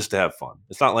goal is to have fun.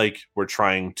 It's not like we're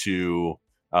trying to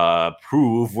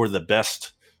prove we're the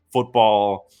best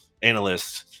football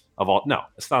analysts of all. No,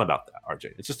 it's not about that,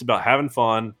 RJ. It's just about having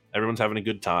fun. Everyone's having a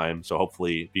good time. So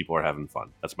hopefully people are having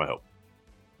fun. That's my hope.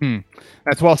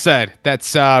 That's well said.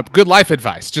 That's good life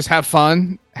advice. Just have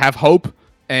fun, have hope,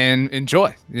 and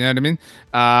enjoy. You know what I mean?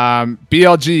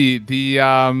 BLG,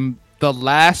 the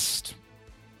last,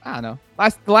 I don't know,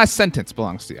 the last sentence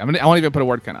belongs to you. I won't even put a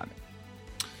word count on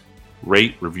it.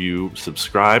 Rate, review,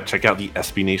 subscribe. Check out the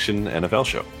SB Nation NFL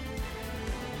show.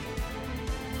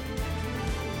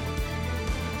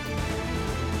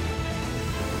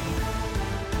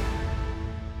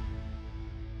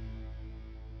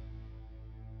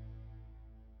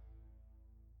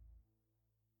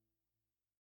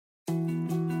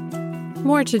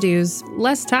 More to-dos,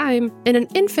 less time, and an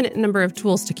infinite number of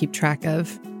tools to keep track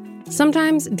of.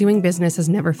 Sometimes doing business has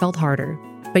never felt harder,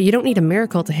 but you don't need a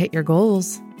miracle to hit your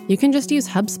goals. You can just use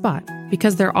HubSpot,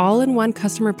 because their all-in-one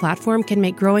customer platform can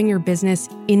make growing your business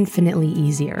infinitely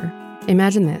easier.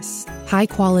 Imagine this: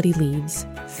 high-quality leads,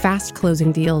 fast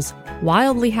closing deals,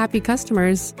 wildly happy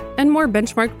customers, and more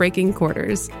benchmark-breaking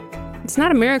quarters. It's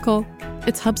not a miracle,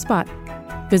 it's HubSpot.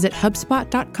 Visit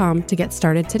HubSpot.com to get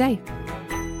started today.